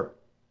armor.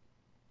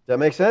 Does that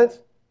make sense?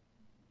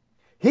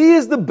 He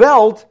is the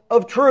belt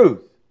of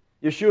truth.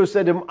 Yeshua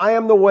said to him, "I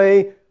am the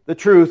way, the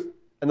truth,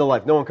 and the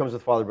life. No one comes to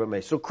the Father but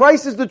me." So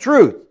Christ is the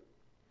truth.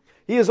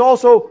 He is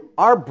also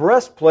our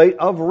breastplate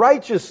of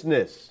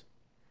righteousness.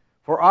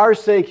 For our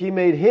sake he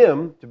made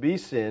him to be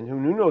sin who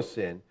knew no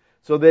sin,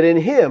 so that in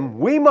him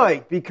we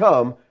might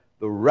become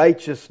the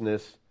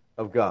righteousness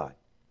of God.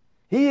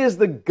 He is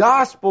the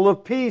gospel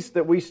of peace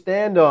that we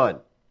stand on.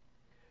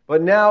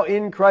 But now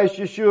in Christ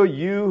Yeshua,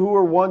 you who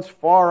were once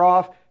far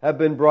off have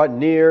been brought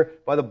near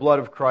by the blood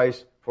of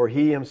Christ, for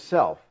he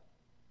himself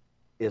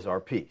is our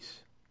peace.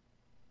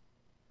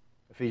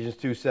 Ephesians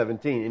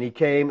 2:17, "And he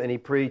came and he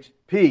preached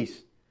peace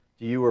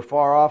to you who were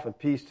far off and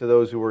peace to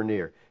those who were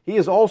near." He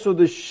is also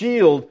the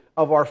shield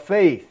of our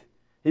faith.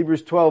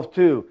 Hebrews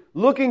 12:2,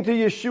 "Looking to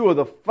Yeshua,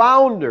 the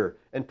founder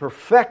and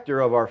perfecter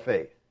of our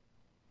faith,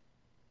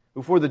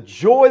 who for the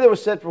joy that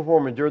was set before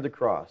him endured the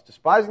cross,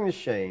 despising the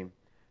shame,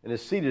 and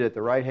is seated at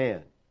the right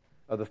hand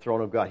of the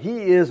throne of God."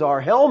 He is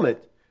our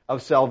helmet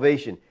of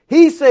salvation.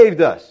 He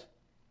saved us.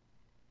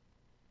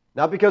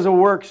 Not because of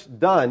works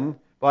done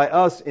by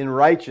us in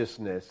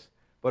righteousness,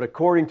 but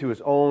according to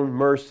his own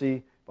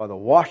mercy, by the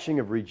washing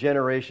of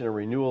regeneration and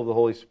renewal of the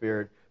Holy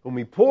Spirit, whom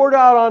he poured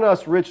out on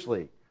us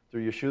richly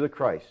through Yeshua the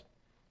Christ,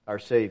 our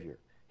Savior.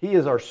 He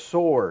is our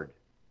sword.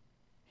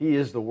 He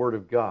is the Word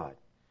of God.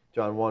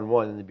 John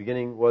 1:1, "In the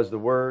beginning was the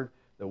Word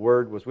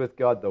was with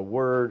God, the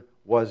Word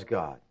was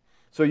God."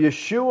 So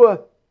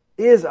Yeshua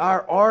is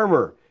our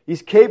armor.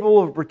 He's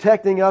capable of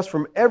protecting us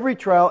from every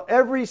trial,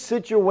 every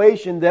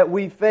situation that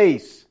we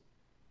face.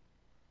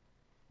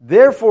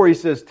 Therefore, he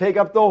says, "Take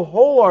up the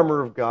whole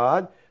armor of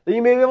God, that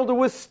you may be able to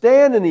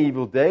withstand in the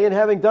evil day, and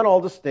having done all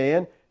to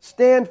stand,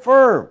 stand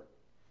firm."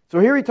 So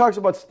here he talks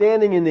about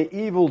standing in the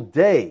evil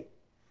day.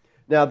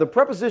 Now, the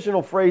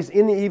prepositional phrase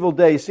 "in the evil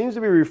day" seems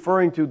to be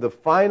referring to the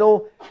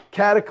final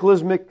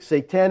cataclysmic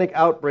satanic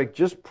outbreak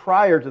just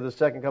prior to the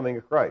second coming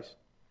of Christ.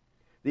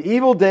 The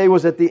evil day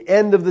was at the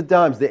end of the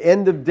times, the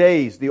end of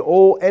days, the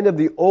end of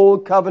the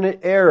old covenant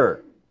era.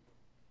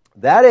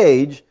 That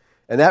age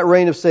and that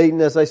reign of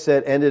Satan, as I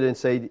said, ended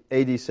in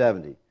AD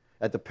 70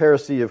 at the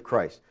parousia of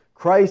Christ.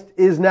 Christ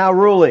is now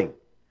ruling,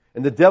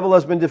 and the devil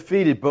has been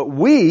defeated. But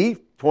we,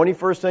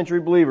 21st century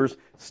believers,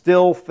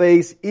 still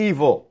face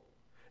evil.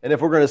 And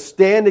if we're going to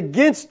stand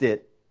against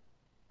it,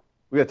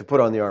 we have to put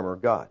on the armor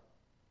of God.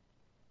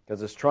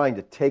 Because it's trying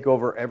to take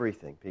over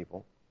everything,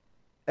 people.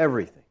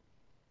 Everything.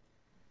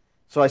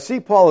 So I see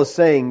Paul is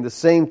saying the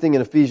same thing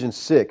in Ephesians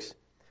 6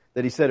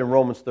 that he said in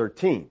Romans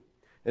 13.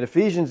 In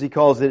Ephesians, he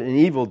calls it an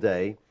evil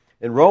day.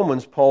 In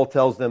Romans, Paul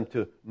tells them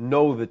to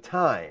know the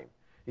time.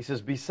 He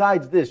says,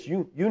 besides this,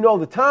 you know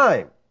the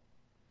time.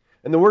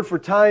 And the word for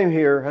time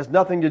here has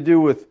nothing to do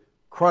with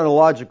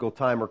chronological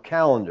time or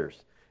calendars.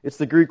 It's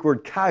the Greek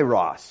word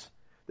kairos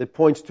that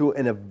points to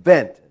an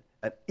event,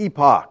 an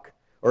epoch,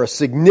 or a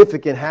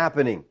significant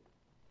happening.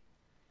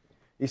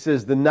 He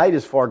says, the night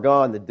is far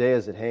gone, the day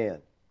is at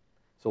hand.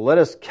 So let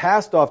us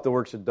cast off the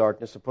works of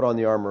darkness and put on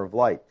the armor of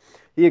light.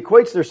 He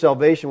equates their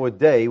salvation with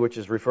day, which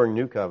is referring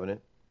to New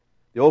Covenant.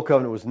 The Old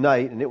Covenant was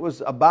night, and it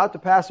was about to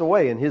pass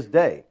away in his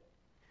day.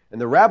 And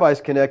the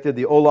rabbis connected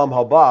the Olam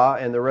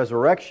Haba and the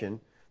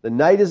resurrection. The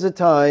night is a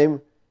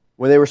time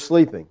when they were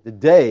sleeping. The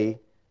day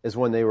is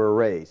when they were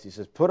raised. He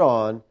says, put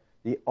on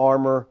the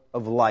armor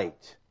of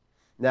light.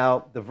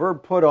 Now, the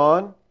verb put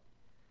on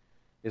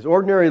is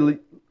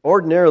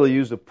ordinarily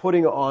used of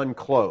putting on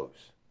clothes.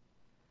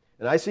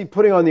 And I see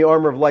putting on the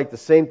armor of light the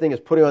same thing as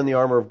putting on the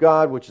armor of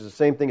God, which is the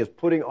same thing as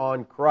putting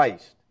on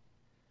Christ.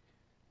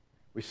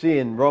 We see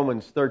in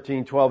Romans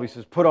 13:12, he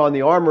says, put on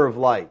the armor of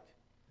light.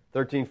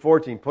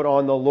 13:14, put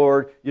on the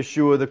Lord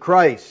Yeshua the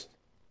Christ.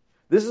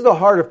 This is the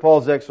heart of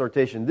Paul's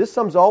exhortation. This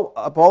sums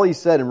up all he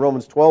said in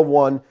Romans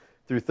 12:1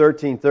 through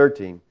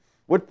 13:13.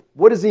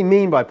 What does he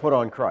mean by put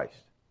on Christ?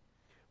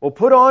 Well,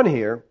 put on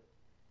here,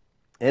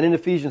 and in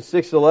Ephesians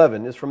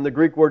 6:11, is from the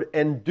Greek word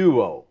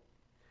enduo.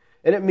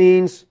 And it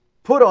means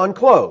put on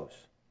clothes,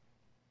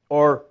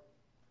 or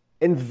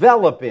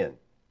envelop in.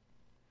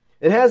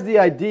 It has the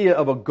idea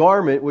of a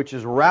garment which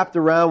is wrapped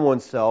around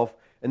oneself,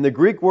 and the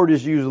Greek word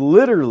is used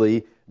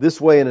literally this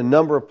way in a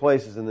number of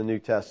places in the New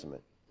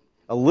Testament.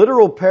 A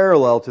literal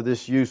parallel to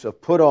this use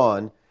of put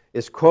on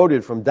is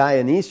quoted from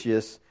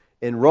Dionysius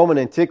in Roman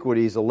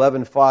Antiquities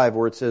 11:5,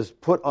 where it says,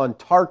 put on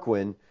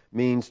Tarquin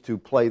means to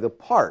play the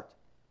part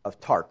of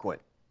Tarquin.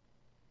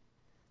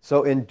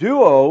 So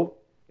enduo,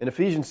 in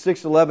Ephesians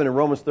 6:11 and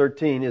Romans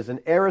 13, is an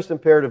aorist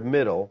imperative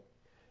middle.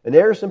 An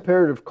aorist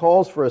imperative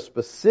calls for a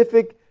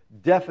specific,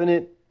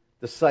 definite,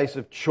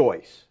 decisive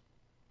choice.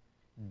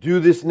 Do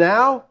this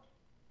now,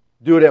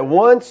 do it at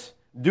once,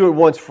 do it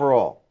once for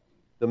all.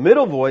 The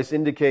middle voice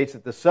indicates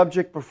that the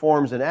subject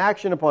performs an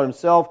action upon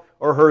himself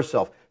or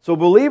herself. So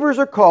believers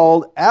are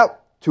called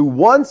to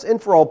once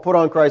and for all put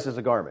on Christ as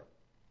a garment.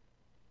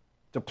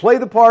 To play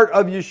the part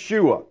of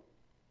Yeshua.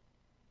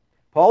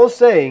 Paul is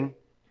saying,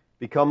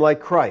 become like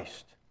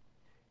Christ.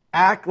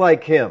 Act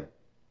like Him.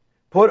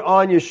 Put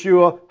on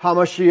Yeshua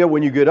HaMashiach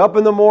when you get up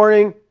in the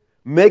morning.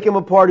 Make Him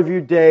a part of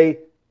your day.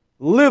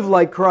 Live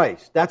like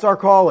Christ. That's our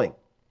calling.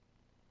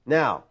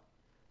 Now,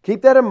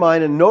 keep that in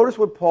mind and notice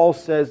what Paul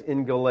says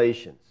in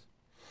Galatians.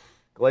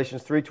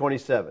 Galatians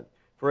 3:27.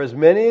 For as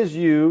many as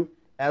you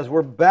as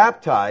were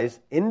baptized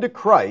into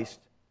Christ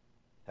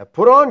have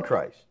put on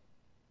Christ.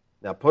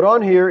 Now, put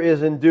on here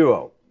is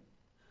enduo.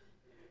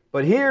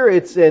 But here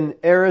it's an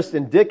aorist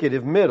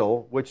indicative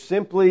middle, which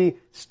simply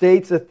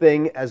states a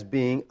thing as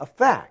being a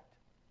fact.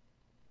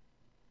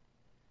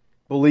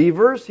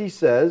 Believers, he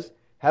says,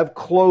 have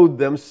clothed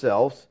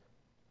themselves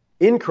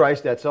in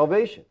Christ at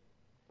salvation.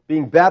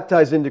 Being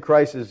baptized into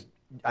Christ is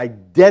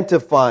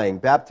identifying.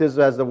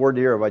 Baptism has the word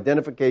here of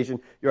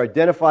identification. You're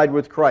identified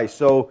with Christ.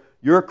 So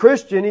you're a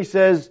Christian, he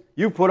says,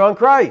 you put on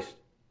Christ.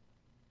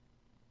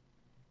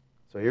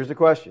 So here's the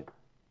question.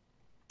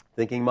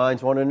 Thinking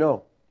minds want to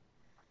know.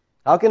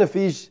 How can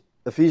Ephesians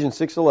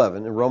 6:11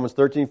 and Romans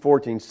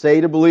 13:14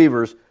 say to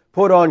believers,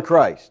 put on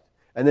Christ?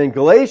 And then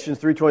Galatians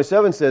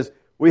 3:27 says,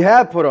 we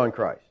have put on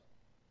Christ.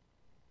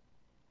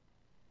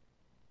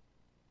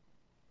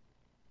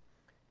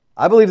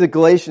 I believe that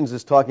Galatians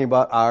is talking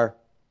about our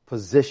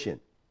position.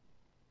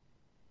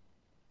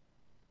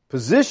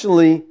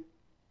 Positionally,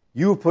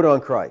 you have put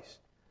on Christ.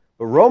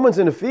 But Romans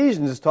and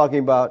Ephesians is talking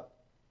about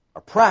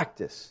our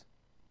practice.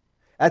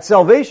 At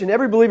salvation,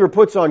 every believer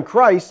puts on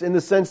Christ in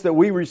the sense that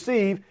we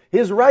receive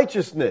His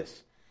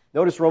righteousness.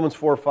 Notice Romans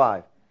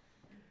 4:5.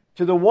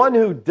 To the one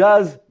who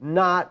does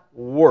not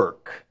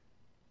work.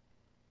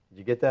 Did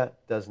you get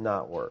that? Does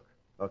not work.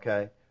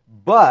 Okay?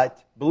 But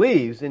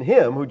believes in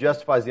Him who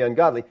justifies the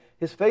ungodly,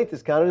 his faith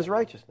is counted as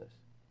righteousness.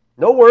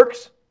 No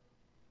works,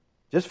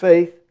 just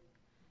faith.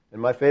 And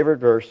my favorite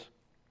verse,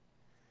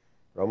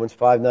 Romans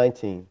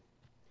 5:19.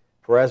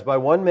 For as by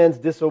one man's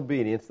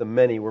disobedience the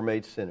many were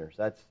made sinners.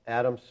 That's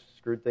Adam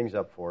screwed things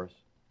up for us.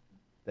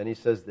 Then he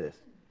says this.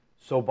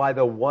 So by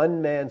the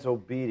one man's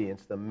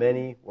obedience the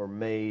many were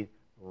made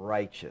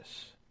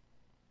righteous.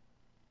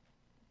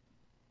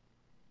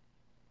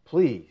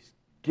 Please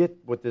get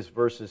what this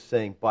verse is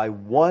saying. By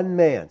one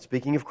man,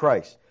 speaking of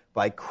Christ,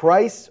 by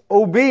Christ's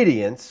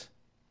obedience,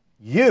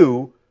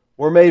 you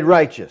were made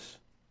righteous.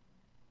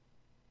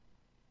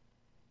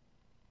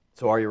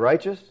 So are you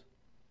righteous?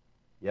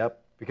 Yep.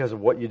 Because of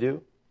what you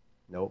do?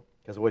 No.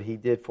 Because of what He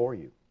did for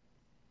you.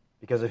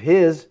 Because of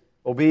His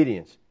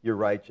obedience, you're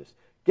righteous.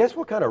 Guess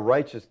what kind of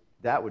righteous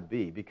that would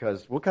be?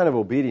 Because what kind of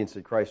obedience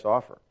did Christ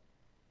offer?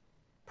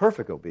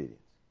 Perfect obedience.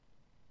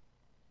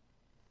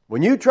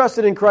 When you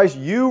trusted in Christ,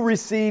 you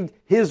received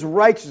His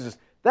righteousness.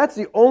 That's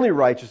the only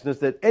righteousness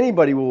that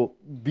anybody will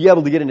be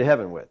able to get into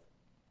heaven with.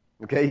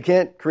 Okay? You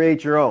can't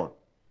create your own.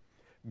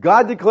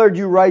 God declared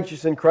you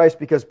righteous in Christ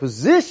because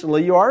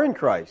positionally you are in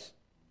Christ.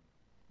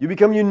 You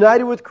become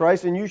united with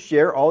Christ and you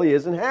share all He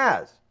is and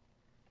has.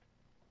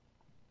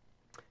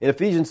 In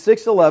Ephesians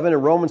 6:11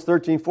 and Romans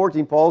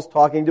 13:14, Paul's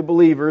talking to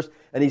believers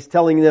and he's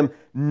telling them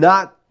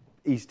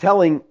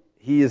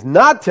he is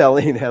not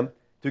telling them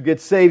to get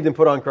saved and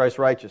put on Christ's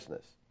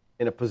righteousness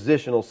in a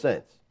positional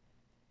sense.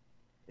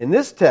 In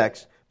this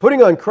text,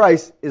 putting on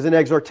Christ is an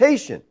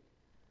exhortation.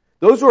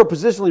 Those who are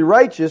positionally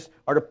righteous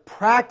are to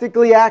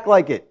practically act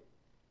like it.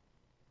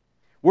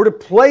 We're to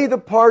play the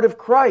part of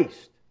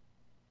Christ.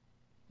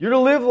 You're to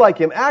live like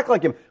Him, act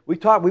like Him. We've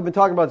been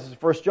talking about this in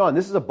 1 John.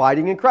 This is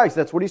abiding in Christ.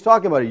 That's what he's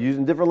talking about. He's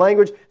using different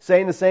language,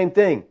 saying the same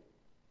thing.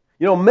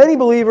 You know, many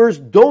believers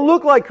don't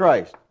look like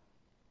Christ.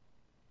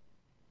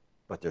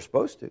 But they're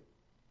supposed to.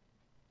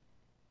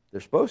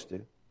 They're supposed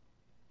to.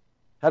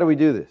 How do we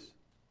do this?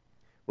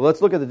 Well,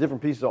 let's look at the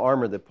different pieces of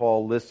armor that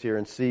Paul lists here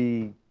and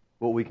see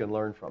what we can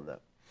learn from them.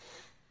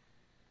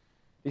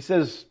 He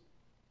says,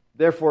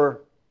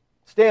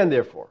 stand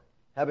therefore,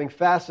 having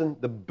fastened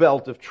the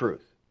belt of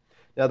truth.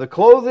 Now, the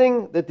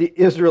clothing that the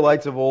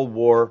Israelites of old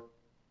wore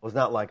was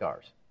not like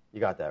ours. You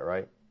got that,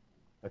 right?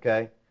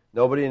 Okay?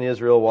 Nobody in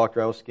Israel walked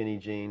around with skinny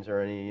jeans or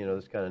any,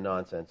 this kind of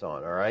nonsense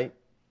on, all right?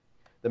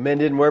 The men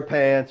didn't wear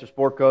pants or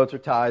sport coats or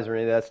ties or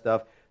any of that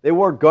stuff. They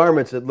wore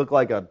garments that looked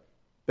like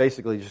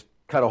basically just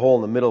cut a hole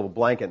in the middle of a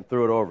blanket and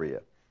threw it over you,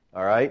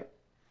 all right?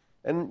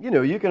 And,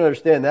 you can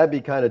understand that'd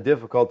be kind of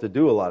difficult to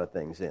do a lot of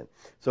things in.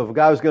 So if a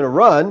guy was going to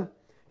run,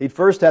 he'd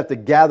first have to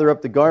gather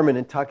up the garment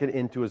and tuck it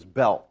into his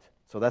belt.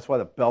 So that's why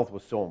the belt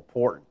was so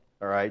important,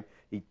 all right?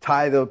 He'd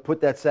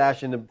put that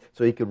sash in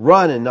so he could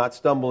run and not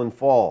stumble and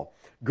fall.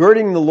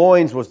 Girding the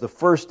loins was the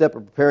first step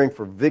of preparing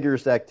for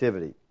vigorous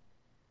activity.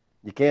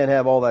 You can't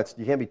have all that.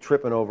 You can't be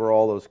tripping over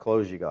all those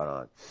clothes you got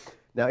on.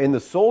 Now, in the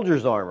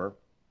soldier's armor,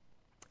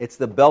 it's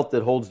the belt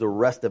that holds the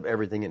rest of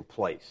everything in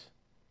place.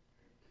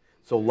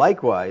 So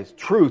likewise,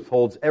 truth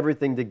holds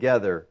everything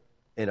together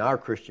in our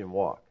Christian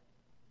walk.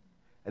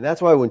 And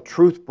that's why when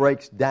truth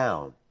breaks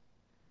down,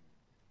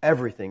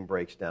 everything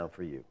breaks down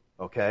for you,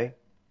 okay?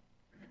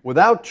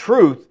 Without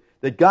truth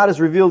that God has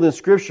revealed in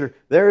Scripture,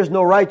 there is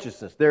no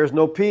righteousness, there is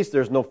no peace,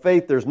 there's no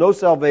faith, there's no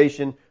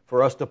salvation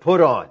for us to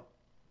put on.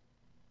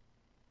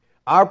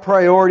 Our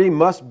priority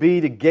must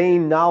be to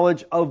gain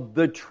knowledge of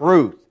the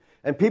truth.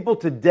 And people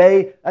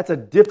today, that's a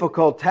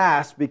difficult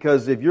task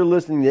because if you're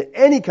listening to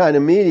any kind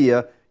of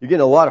media, you're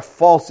getting a lot of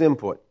false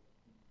input.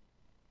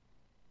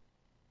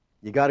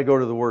 You got to go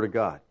to the Word of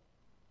God.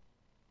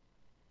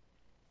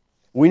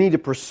 We need to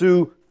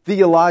pursue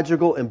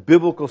theological and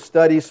biblical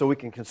studies so we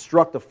can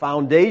construct a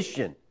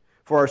foundation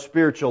for our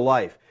spiritual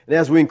life. And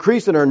as we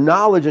increase in our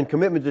knowledge and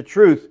commitment to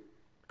truth,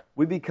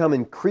 we become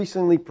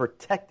increasingly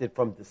protected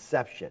from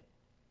deception.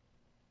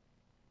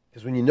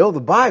 Because when you know the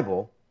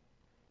Bible,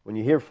 when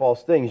you hear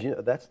false things,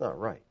 that's not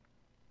right.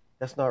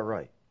 That's not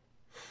right.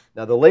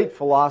 Now, the late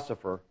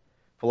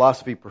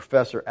philosophy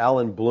professor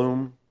Alan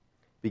Bloom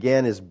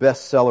began his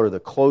bestseller, The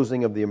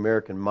Closing of the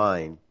American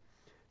Mind,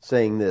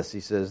 saying this.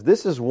 He says,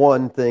 "This is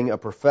one thing a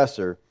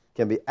professor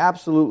can be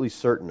absolutely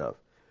certain of.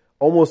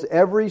 Almost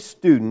every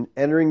student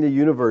entering the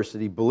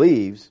university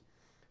believes,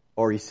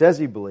 or he says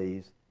he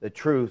believes, that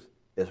truth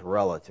is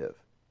relative."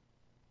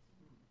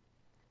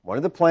 One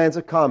of the plans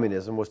of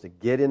communism was to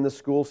get in the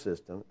school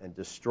system and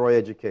destroy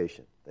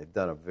education. They've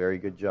done a very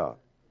good job.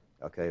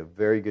 Okay, a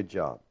very good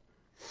job.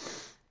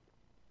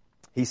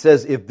 He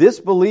says, if this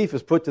belief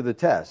is put to the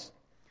test,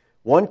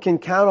 one can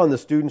count on the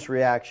student's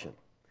reaction.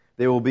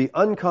 They will be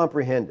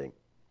uncomprehending.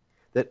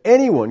 That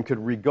anyone could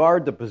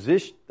regard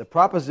the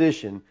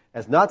proposition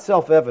as not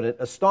self-evident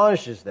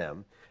astonishes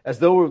them, as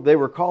though they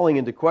were calling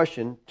into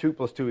question 2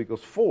 + 2 =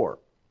 4.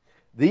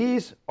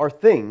 These are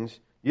things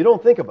you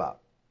don't think about.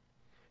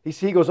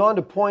 He goes on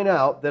to point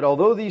out that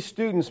although these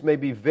students may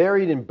be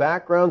varied in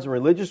backgrounds and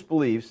religious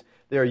beliefs,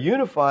 they are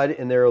unified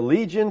in their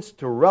allegiance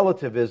to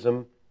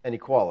relativism and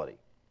equality.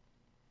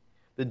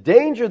 The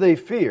danger they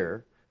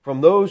fear from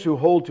those who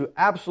hold to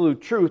absolute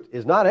truth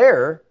is not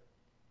error,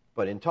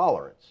 but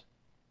intolerance.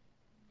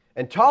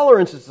 And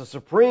tolerance is the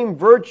supreme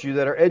virtue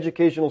that our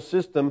educational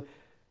system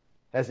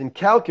has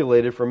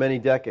inculcated for many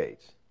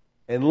decades.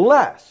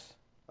 Unless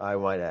I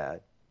might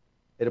add,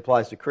 it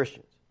applies to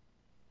Christians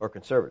or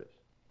conservatives.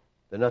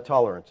 They're not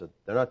tolerant of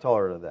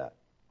that.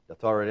 They'll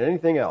tolerate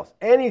anything else.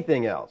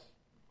 Anything else.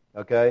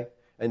 Okay?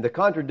 And the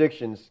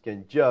contradictions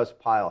can just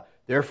pile.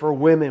 They're for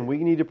women. We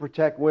need to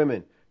protect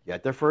women.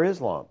 Yet they're for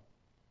Islam.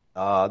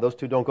 Those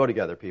two don't go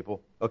together,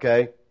 people.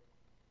 Okay?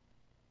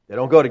 They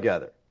don't go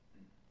together.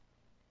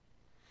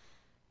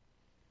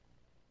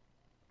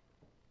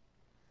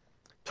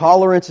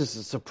 Tolerance is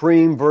the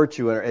supreme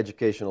virtue in our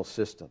educational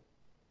system.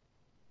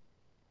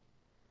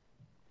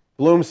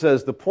 Bloom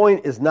says the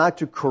point is not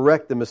to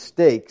correct the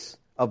mistakes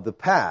of the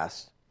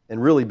past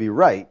and really be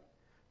right.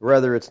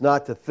 Rather, it's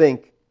not to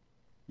think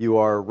you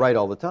are right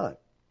all the time.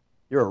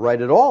 You're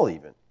right at all,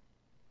 even.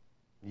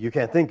 You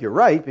can't think you're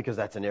right because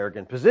that's an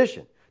arrogant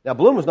position. Now,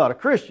 Bloom was not a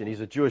Christian.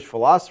 He's a Jewish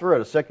philosopher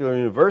at a secular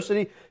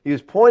university. He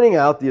was pointing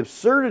out the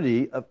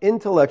absurdity of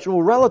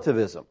intellectual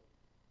relativism.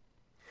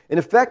 It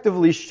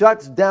effectively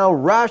shuts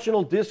down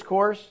rational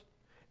discourse,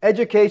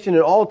 education,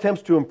 and all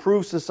attempts to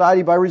improve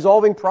society by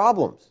resolving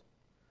problems.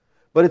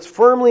 But it's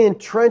firmly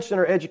entrenched in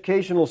our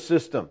educational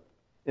system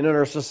and in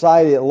our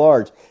society at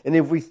large. And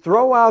if we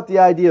throw out the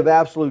idea of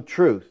absolute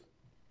truth,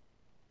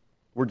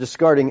 we're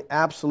discarding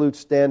absolute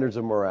standards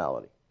of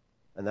morality.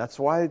 And that's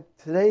why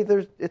today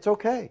it's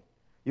okay.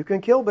 You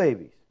can kill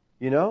babies,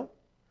 you know?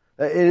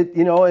 I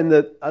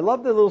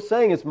love the little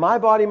saying, it's my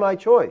body, my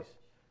choice.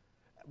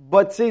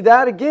 But see,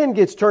 that again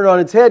gets turned on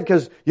its head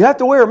because you have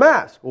to wear a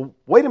mask. Well,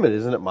 wait a minute,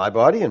 isn't it my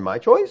body and my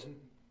choice?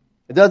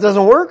 That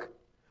doesn't work?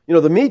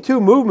 The Me Too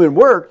movement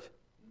worked,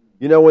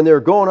 when they were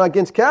going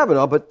against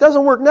Kavanaugh, but it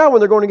doesn't work now when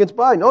they're going against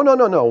Biden.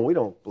 No, we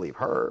don't believe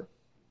her.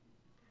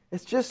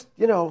 It's just,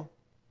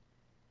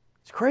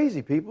 it's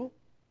crazy, people.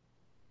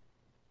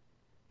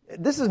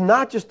 This is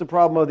not just the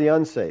problem of the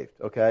unsaved,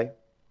 okay?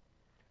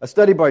 A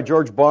study by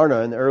George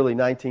Barna in the early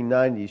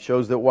 1990s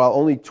shows that while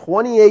only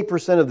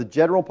 28% of the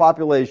general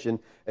population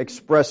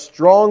expressed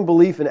strong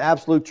belief in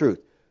absolute truth,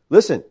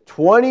 listen,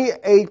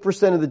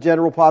 28% of the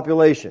general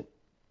population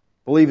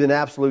believed in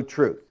absolute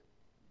truth.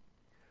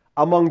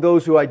 Among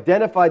those who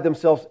identified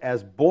themselves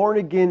as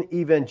born-again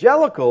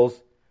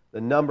evangelicals,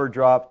 the number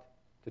dropped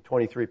to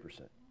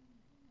 23%.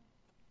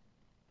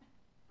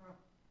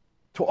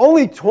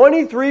 Only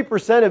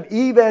 23% of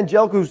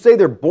evangelicals who say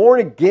they're born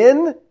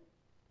again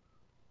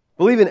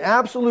believe in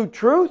absolute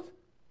truth?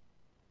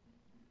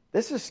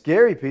 This is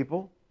scary,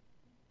 people.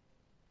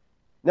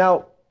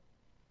 Now,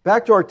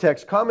 back to our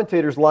text.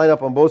 Commentators line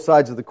up on both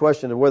sides of the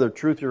question of whether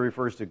truth here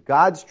refers to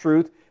God's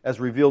truth as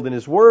revealed in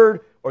His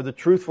Word or the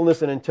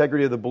truthfulness and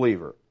integrity of the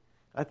believer.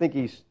 I think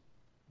he's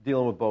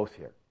dealing with both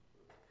here.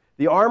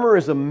 The armor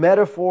is a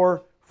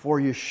metaphor for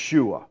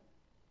Yeshua.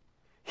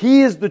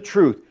 He is the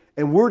truth,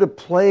 and we're to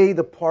play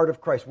the part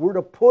of Christ. We're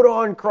to put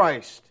on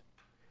Christ.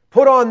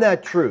 Put on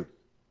that truth.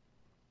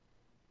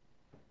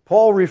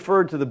 Paul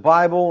referred to the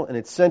Bible and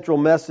its central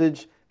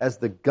message as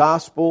the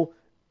gospel,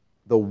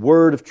 the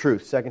word of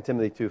truth, 2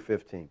 Timothy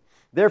 2:15.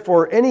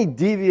 Therefore, any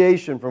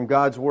deviation from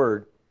God's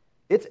word,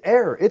 it's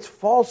error, it's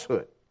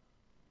falsehood.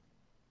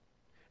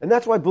 And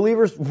that's why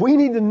believers, we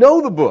need to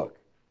know the book.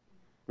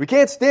 We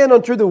can't stand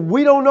on truth that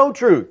we don't know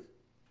truth.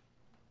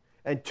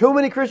 And too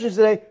many Christians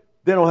today,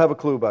 they don't have a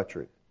clue about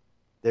truth.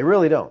 They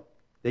really don't.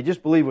 They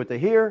just believe what they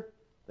hear.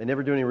 They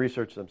never do any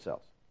research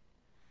themselves.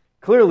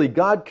 Clearly,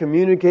 God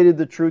communicated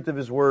the truth of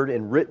His Word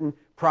in written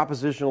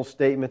propositional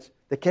statements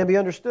that can be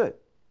understood.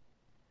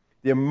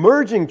 The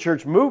emerging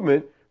church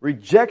movement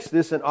rejects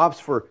this and opts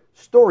for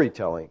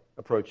storytelling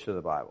approach to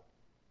the Bible.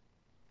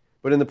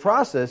 But in the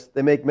process,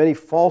 they make many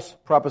false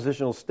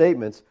propositional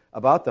statements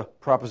about the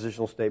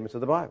propositional statements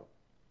of the Bible.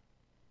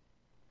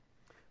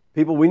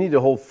 People, we need to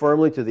hold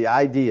firmly to the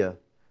idea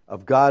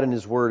of God and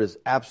His Word as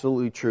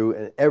absolutely true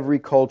in every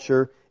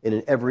culture and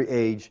in every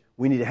age.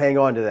 We need to hang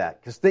on to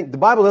that. Because the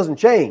Bible doesn't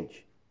change.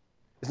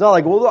 It's not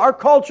like, well, our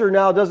culture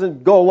now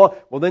doesn't go along.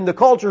 Well, then the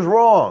culture's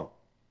wrong.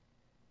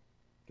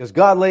 Because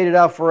God laid it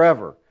out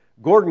forever.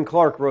 Gordon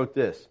Clark wrote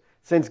this: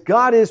 since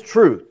God is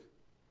truth,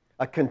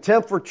 a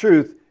contempt for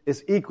truth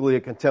is equally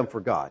a contempt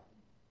for God.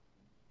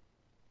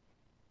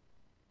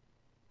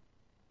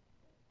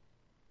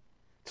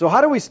 So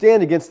how do we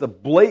stand against the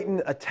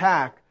blatant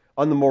attack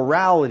on the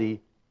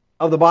morality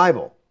of the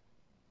Bible?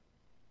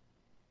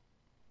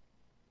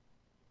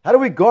 How do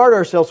we guard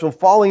ourselves from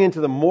falling into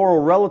the moral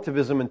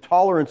relativism and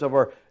tolerance of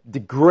our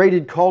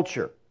degraded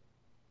culture?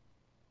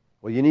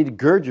 Well, you need to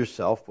gird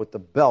yourself with the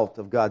belt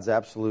of God's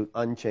absolute,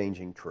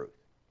 unchanging truth.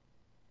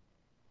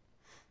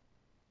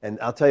 And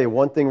I'll tell you,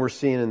 one thing we're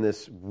seeing in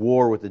this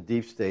war with the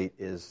deep state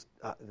is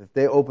if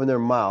they open their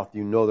mouth,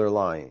 you know they're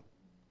lying.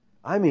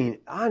 I mean,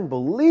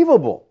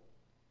 unbelievable.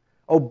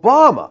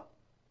 Obama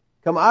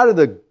come out of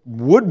the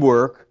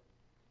woodwork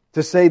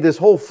to say this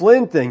whole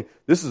Flynn thing,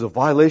 this is a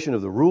violation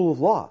of the rule of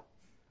law.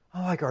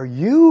 I'm like, are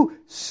you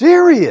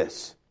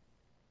serious?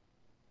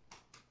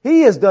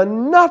 He has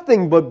done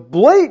nothing but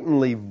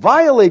blatantly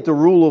violate the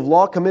rule of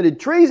law, committed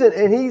treason,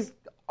 and he's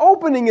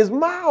opening his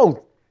mouth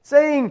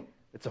saying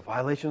it's a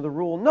violation of the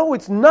rule. No,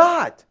 it's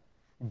not.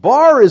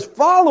 Barr is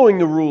following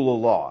the rule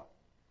of law.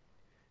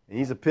 and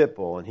he's a pit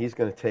bull, and he's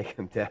going to take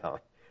him down.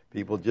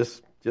 People,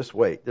 just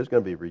wait. There's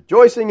going to be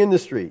rejoicing in the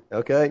street,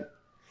 okay?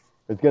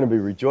 There's going to be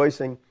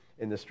rejoicing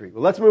in the street.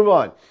 Well, let's move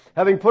on.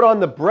 Having put on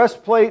the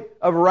breastplate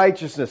of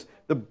righteousness.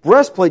 The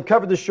breastplate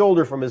covered the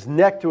shoulder from his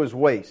neck to his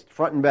waist,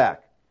 front and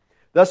back.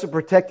 Thus it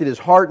protected his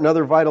heart and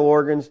other vital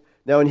organs.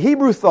 Now, in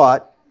Hebrew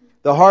thought,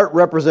 the heart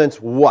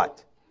represents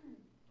what?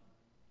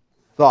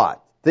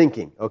 Thought,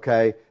 thinking,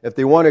 okay? If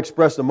they want to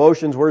express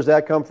emotions, where does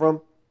that come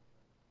from?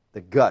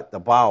 The gut, the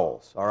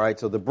bowels, all right?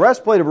 So the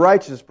breastplate of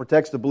righteousness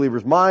protects the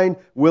believer's mind,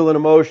 will, and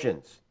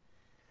emotions.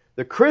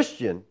 The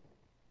Christian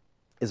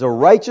is a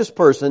righteous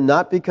person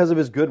not because of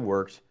his good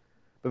works,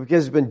 but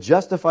because he's been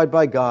justified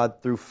by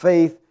God through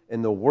faith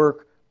in the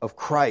work of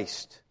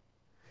Christ.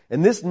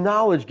 And this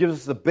knowledge gives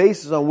us the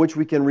basis on which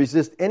we can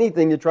resist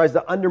anything that tries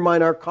to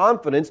undermine our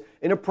confidence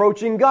in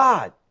approaching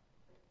God.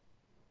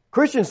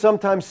 Christians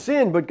sometimes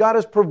sin, but God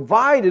has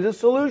provided a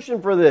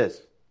solution for this.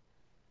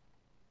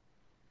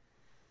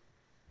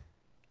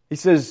 He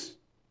says,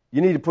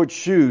 you need to put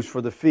shoes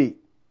for the feet.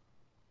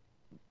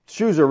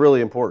 Shoes are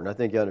really important. I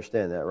think you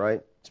understand that,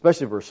 right?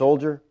 Especially for a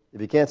soldier.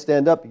 If you can't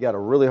stand up, you got a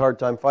really hard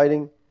time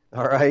fighting.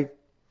 All right?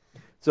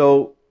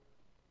 So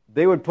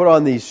they would put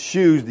on these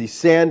shoes, these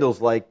sandals,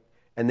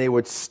 and they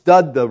would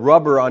stud the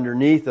rubber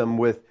underneath them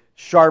with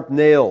sharp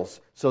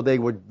nails so they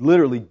would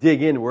literally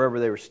dig in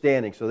wherever they were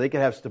standing so they could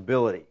have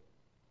stability.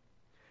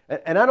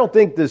 And I don't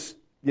think this,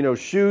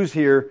 shoes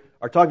here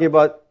are talking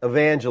about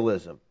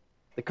evangelism.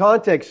 The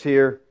context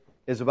here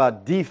is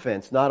about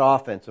defense, not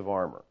offensive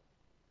armor.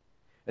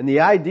 And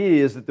the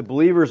idea is that the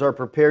believers are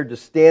prepared to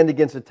stand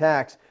against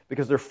attacks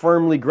because they're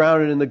firmly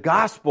grounded in the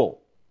gospel.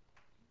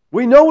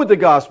 We know what the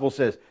gospel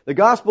says. The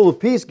gospel of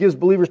peace gives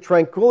believers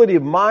tranquility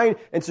of mind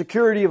and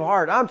security of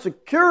heart. I'm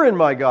secure in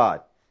my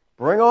God.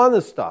 Bring on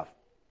this stuff.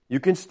 You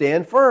can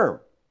stand firm.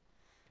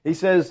 He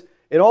says,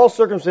 in all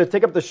circumstances,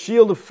 take up the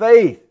shield of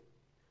faith,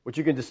 which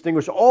you can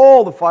distinguish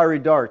all the fiery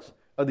darts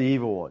of the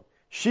evil one.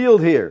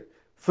 Shield here,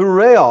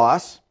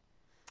 thureos,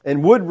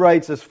 and Wood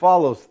writes as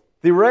follows.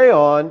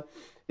 Thureon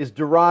is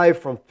derived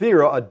from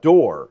thera, a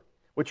door,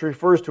 which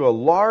refers to a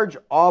large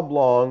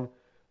oblong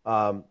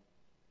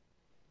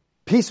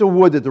piece of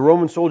wood that the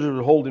Roman soldiers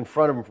would hold in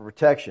front of them for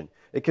protection.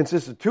 It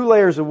consists of 2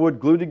 layers of wood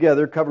glued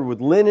together, covered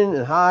with linen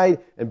and hide,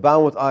 and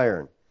bound with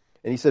iron.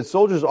 And he said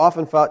soldiers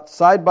often fought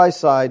side by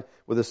side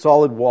with a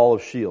solid wall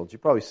of shields.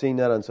 You've probably seen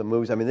that on some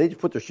movies. I mean, they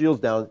just put their shields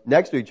down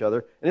next to each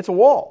other, and it's a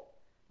wall.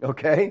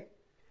 Okay?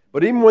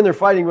 But even when they're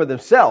fighting with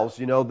themselves,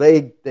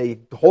 they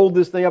hold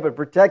this thing up and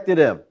protected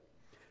him.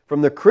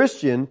 From the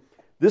Christian,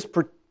 this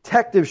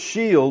protective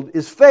shield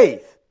is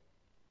faith.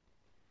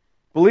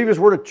 Believers,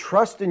 we're to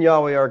trust in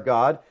Yahweh our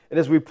God, and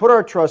as we put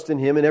our trust in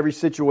Him in every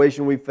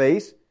situation we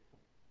face,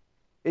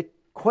 it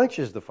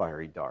quenches the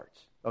fiery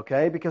darts,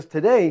 okay? Because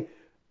today,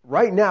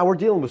 right now, we're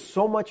dealing with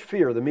so much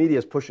fear. The media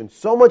is pushing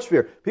so much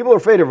fear. People are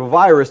afraid of a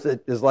virus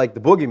that is like the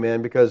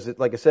boogeyman because,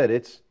 like I said,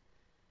 it's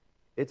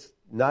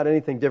not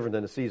anything different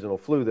than a seasonal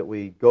flu that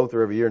we go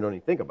through every year and don't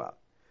even think about.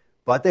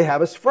 But they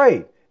have us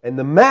afraid, and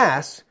the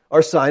masks are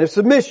a sign of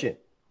submission.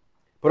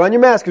 Put on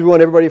your mask because we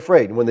want everybody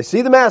afraid. And when they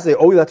see the mask, they say,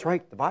 oh, that's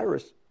right, the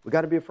virus. We've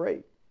got to be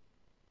afraid.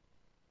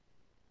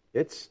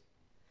 He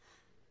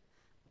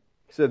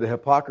said the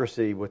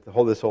hypocrisy with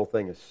this whole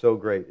thing is so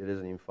great, it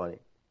isn't even funny.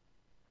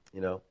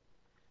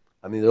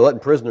 I mean, they're letting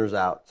prisoners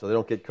out so they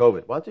don't get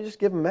COVID. Why don't you just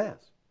give them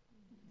masks?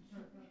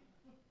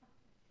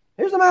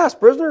 Here's a mask,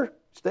 prisoner.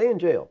 Stay in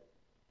jail.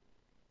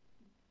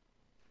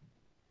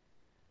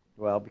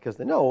 Well, because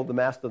they know the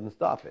mask doesn't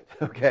stop it,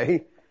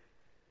 okay?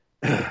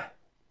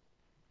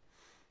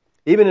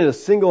 Even in a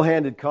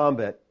single-handed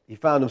combat,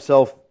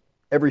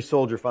 every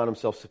soldier found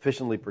himself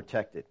sufficiently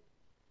protected.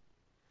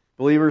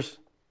 Believers,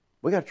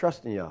 we got to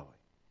trust in Yahweh.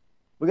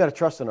 We got to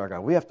trust in our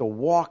God. We have to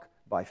walk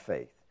by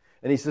faith.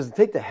 And he says,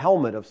 take the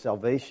helmet of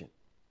salvation.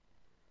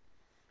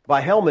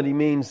 By helmet, he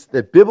means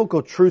that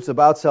biblical truths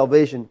about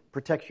salvation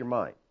protects your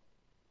mind.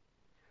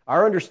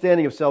 Our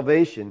understanding of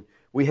salvation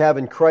we have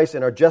in Christ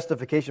and our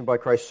justification by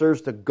Christ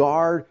serves to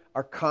guard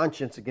our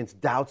conscience against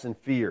doubts and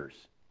fears.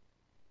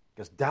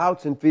 Because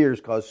doubts and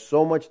fears cause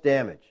so much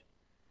damage.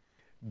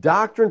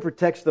 Doctrine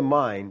protects the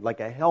mind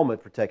like a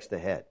helmet protects the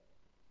head.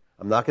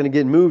 I'm not going to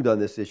get moved on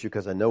this issue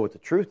because I know what the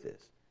truth is.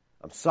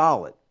 I'm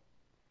solid.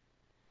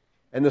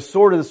 And the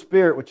sword of the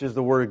Spirit, which is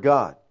the Word of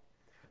God.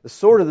 The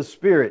sword of the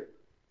Spirit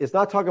is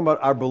not talking about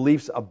our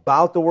beliefs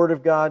about the Word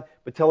of God,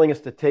 but telling us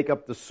to take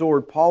up the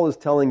sword. Paul is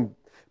telling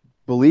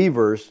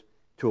believers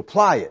to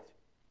apply it.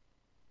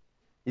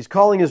 He's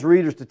calling his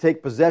readers to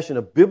take possession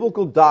of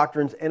biblical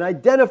doctrines and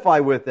identify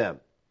with them.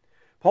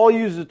 Paul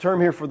uses a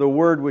term here for the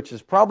word which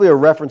is probably a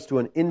reference to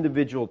an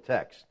individual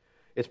text.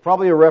 It's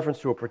probably a reference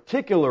to a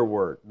particular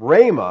word.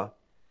 Rhema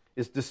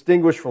is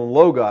distinguished from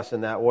logos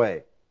in that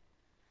way.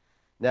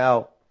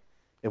 Now,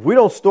 if we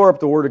don't store up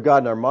the Word of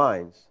God in our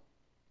minds,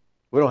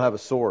 we don't have a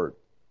sword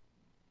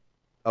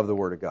of the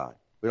Word of God.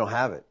 We don't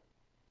have it.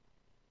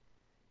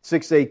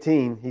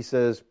 6:18, he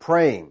says,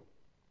 praying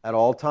at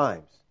all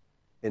times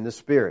in the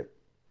Spirit,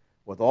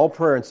 with all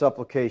prayer and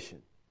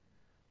supplication.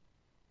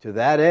 To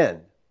that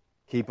end,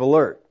 Keep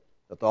alert,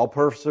 with all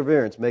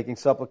perseverance, making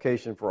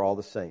supplication for all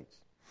the saints.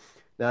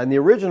 Now, in the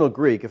original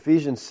Greek,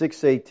 Ephesians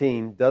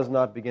 6:18 does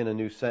not begin a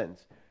new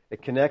sentence.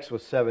 It connects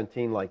with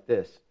 17 like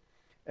this.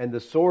 And the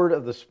sword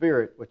of the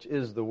Spirit, which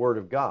is the Word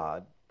of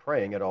God,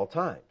 praying at all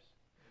times.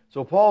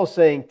 So Paul is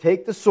saying,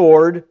 take the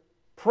sword,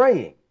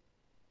 praying.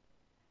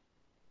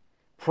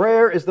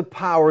 Prayer is the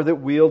power that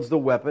wields the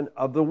weapon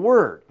of the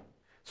Word.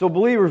 So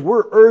believers,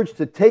 we're urged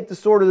to take the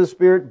sword of the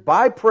Spirit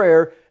by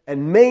prayer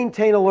and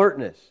maintain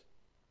alertness.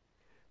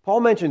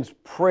 Paul mentions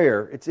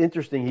prayer. It's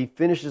interesting. He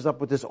finishes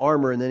up with this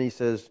armor and then he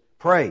says,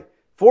 pray.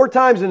 4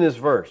 times in this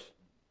verse.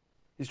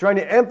 He's trying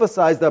to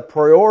emphasize the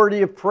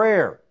priority of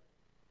prayer.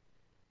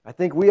 I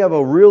think we have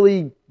a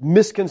really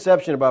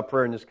misconception about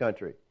prayer in this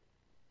country.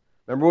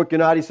 Remember what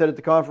Gennady said at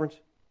the conference?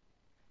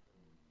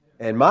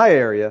 In my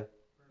area,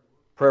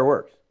 prayer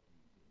works.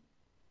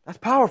 That's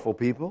powerful,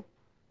 people.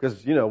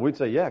 Because, we'd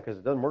say, yeah, because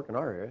it doesn't work in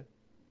our area.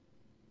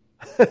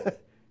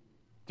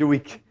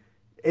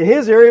 In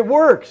his area, it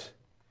works.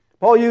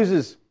 Paul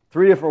uses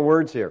 3 different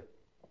words here.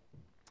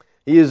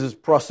 He uses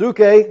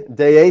prosuke,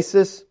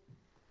 deesis,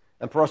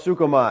 and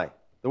prosukomai.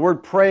 The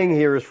word praying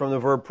here is from the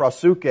verb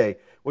prosuke,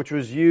 which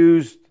was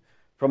used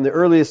from the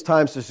earliest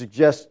times to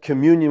suggest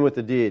communion with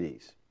the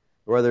deities,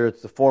 whether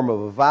it's the form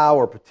of a vow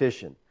or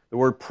petition. The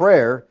word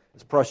prayer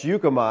is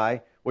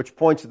prosukomai, which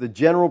points to the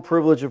general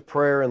privilege of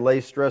prayer and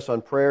lays stress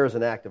on prayer as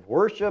an act of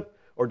worship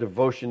or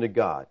devotion to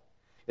God.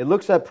 It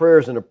looks at prayer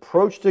as an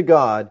approach to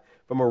God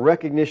from a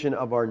recognition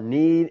of our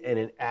need and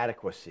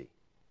inadequacy,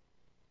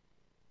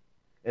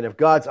 and of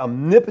God's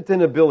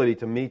omnipotent ability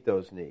to meet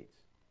those needs.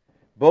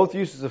 Both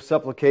uses of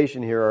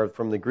supplication here are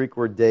from the Greek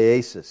word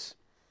deesis.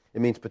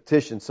 It means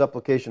petition,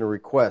 supplication, or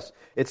request.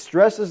 It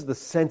stresses the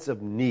sense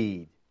of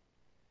need.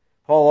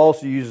 Paul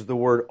also uses the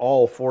word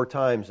all 4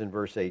 times in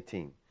verse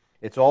 18.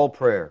 It's all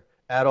prayer,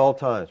 at all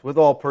times, with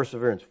all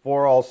perseverance,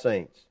 for all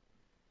saints.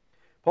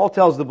 Paul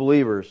tells the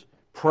believers,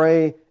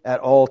 pray at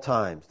all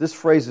times. This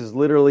phrase is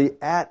literally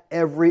at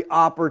every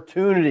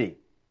opportunity,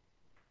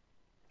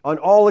 on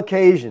all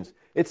occasions.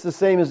 It's the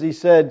same as he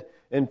said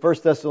in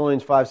 1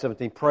 Thessalonians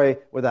 5:17, pray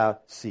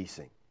without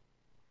ceasing.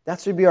 That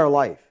should be our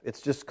life.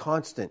 It's just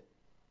constant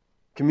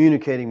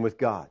communicating with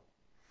God.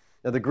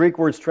 Now the Greek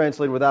word's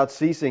translated without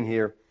ceasing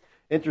here.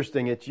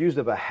 Interesting, it's used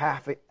of a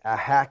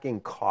hacking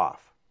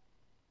cough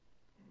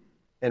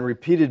and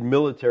repeated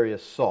military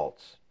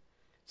assaults.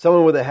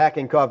 Someone with a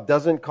hacking cough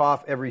doesn't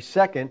cough every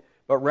second,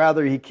 but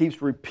rather he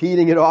keeps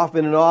repeating it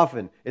often and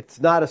often. It's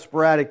not a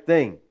sporadic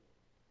thing.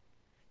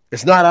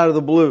 It's not out of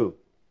the blue,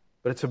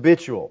 but it's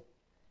habitual.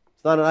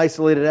 It's not an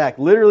isolated act.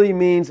 Literally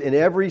means in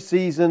every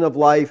season of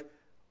life,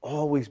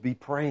 always be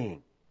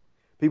praying.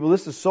 People,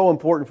 this is so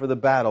important for the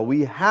battle.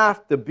 We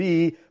have to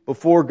be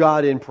before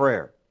God in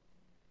prayer.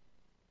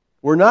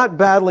 We're not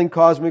battling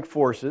cosmic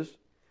forces,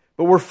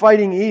 but we're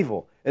fighting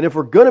evil. And if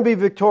we're going to be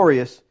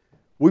victorious,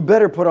 we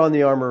better put on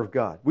the armor of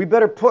God. We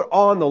better put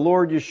on the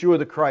Lord Yeshua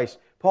the Christ.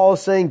 Paul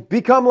is saying,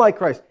 become like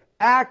Christ.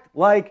 Act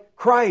like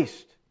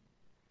Christ.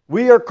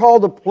 We are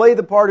called to play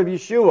the part of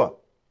Yeshua.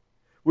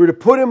 We're to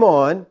put Him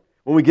on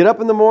when we get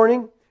up in the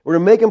morning. We're to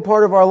make Him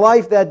part of our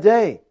life that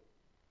day.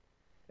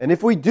 And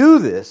if we do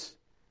this,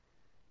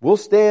 we'll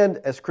stand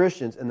as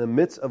Christians in the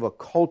midst of a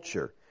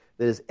culture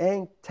that is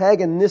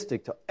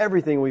antagonistic to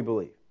everything we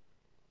believe.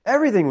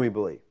 Everything we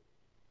believe.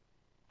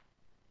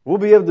 We'll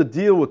be able to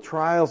deal with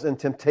trials and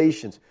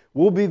temptations.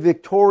 We'll be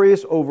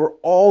victorious over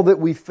all that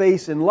we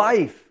face in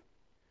life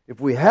if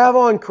we have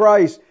on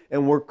Christ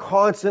and we're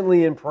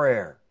constantly in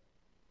prayer.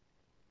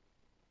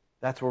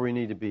 That's where we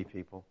need to be,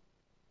 people.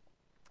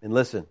 And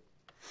listen,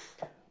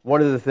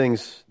 one of the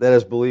things that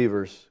as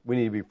believers we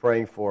need to be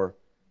praying for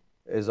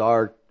is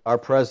our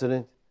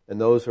president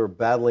and those who are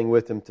battling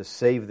with him to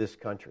save this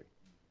country.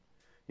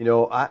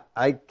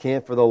 I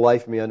can't for the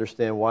life of me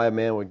understand why a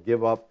man would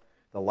give up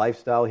the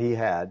lifestyle he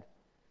had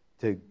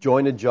to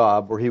join a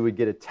job where he would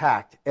get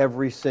attacked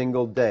every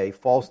single day,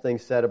 false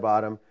things said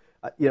about him,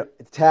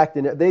 attacked.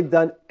 They've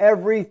done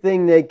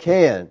everything they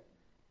can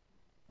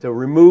to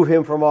remove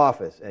him from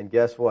office, and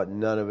guess what?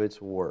 None of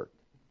it's worked.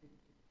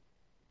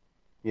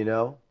 And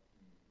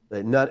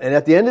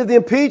at the end of the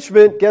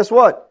impeachment, guess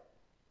what?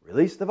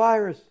 Release the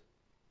virus.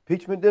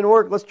 Impeachment didn't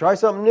work. Let's try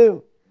something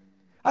new.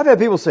 I've had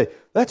people say,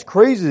 that's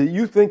crazy that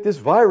you think this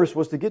virus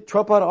was to get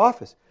Trump out of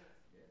office.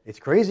 It's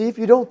crazy if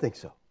you don't think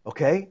so,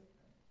 okay?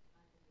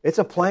 It's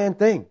a planned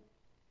thing.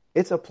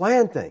 It's a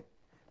planned thing.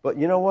 But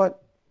you know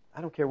what?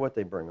 I don't care what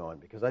they bring on,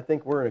 because I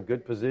think we're in a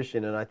good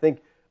position, and I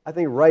think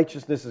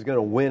righteousness is going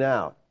to win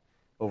out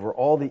over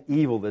all the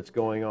evil that's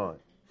going on.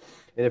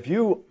 And if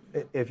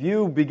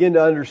you begin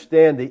to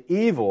understand the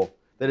evil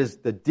that is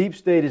the deep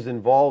state is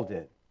involved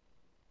in,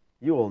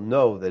 you will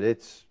know that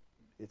it's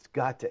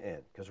got to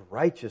end, because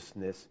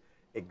righteousness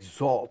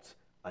exalts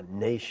a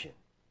nation.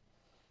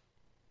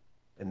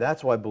 And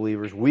that's why,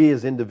 believers, we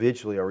as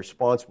individually are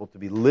responsible to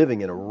be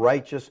living in a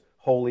righteous,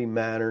 holy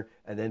manner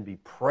and then be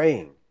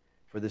praying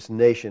for this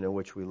nation in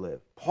which we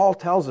live. Paul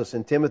tells us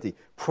in Timothy,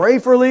 pray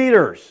for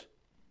leaders.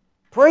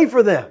 Pray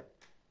for them.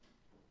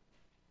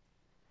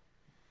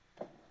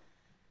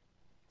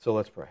 So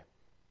let's pray.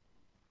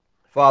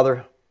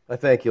 Father, I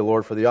thank you,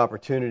 Lord, for the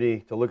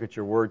opportunity to look at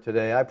your word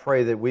today. I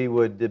pray that we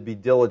would be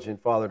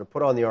diligent, Father, to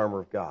put on the armor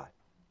of God,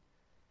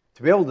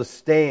 to be able to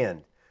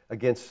stand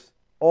against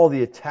all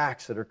the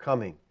attacks that are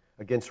coming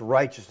against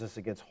righteousness,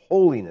 against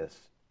holiness.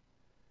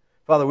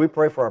 Father, we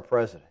pray for our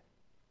president.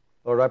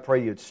 Lord, I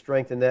pray you'd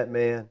strengthen that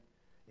man,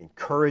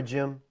 encourage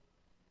him.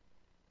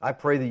 I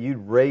pray that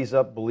you'd raise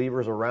up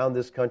believers around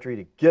this country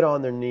to get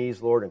on their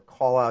knees, Lord, and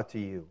call out to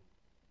you.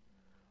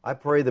 I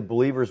pray that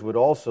believers would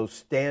also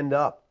stand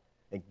up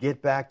and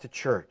get back to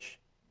church.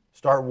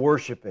 Start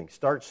worshiping.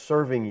 Start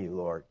serving you,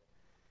 Lord.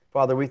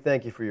 Father, we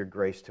thank you for your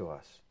grace to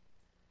us.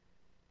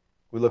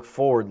 We look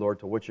forward, Lord,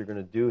 to what you're going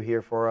to do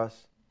here for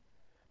us.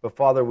 But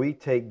Father, we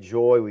take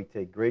joy, we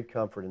take great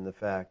comfort in the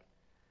fact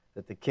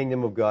that the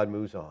kingdom of God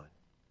moves on.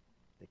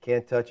 They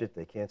can't touch it.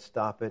 They can't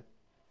stop it.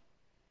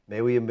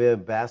 May we be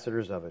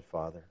ambassadors of it,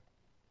 Father.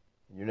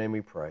 In your name we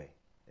pray.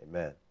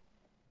 Amen.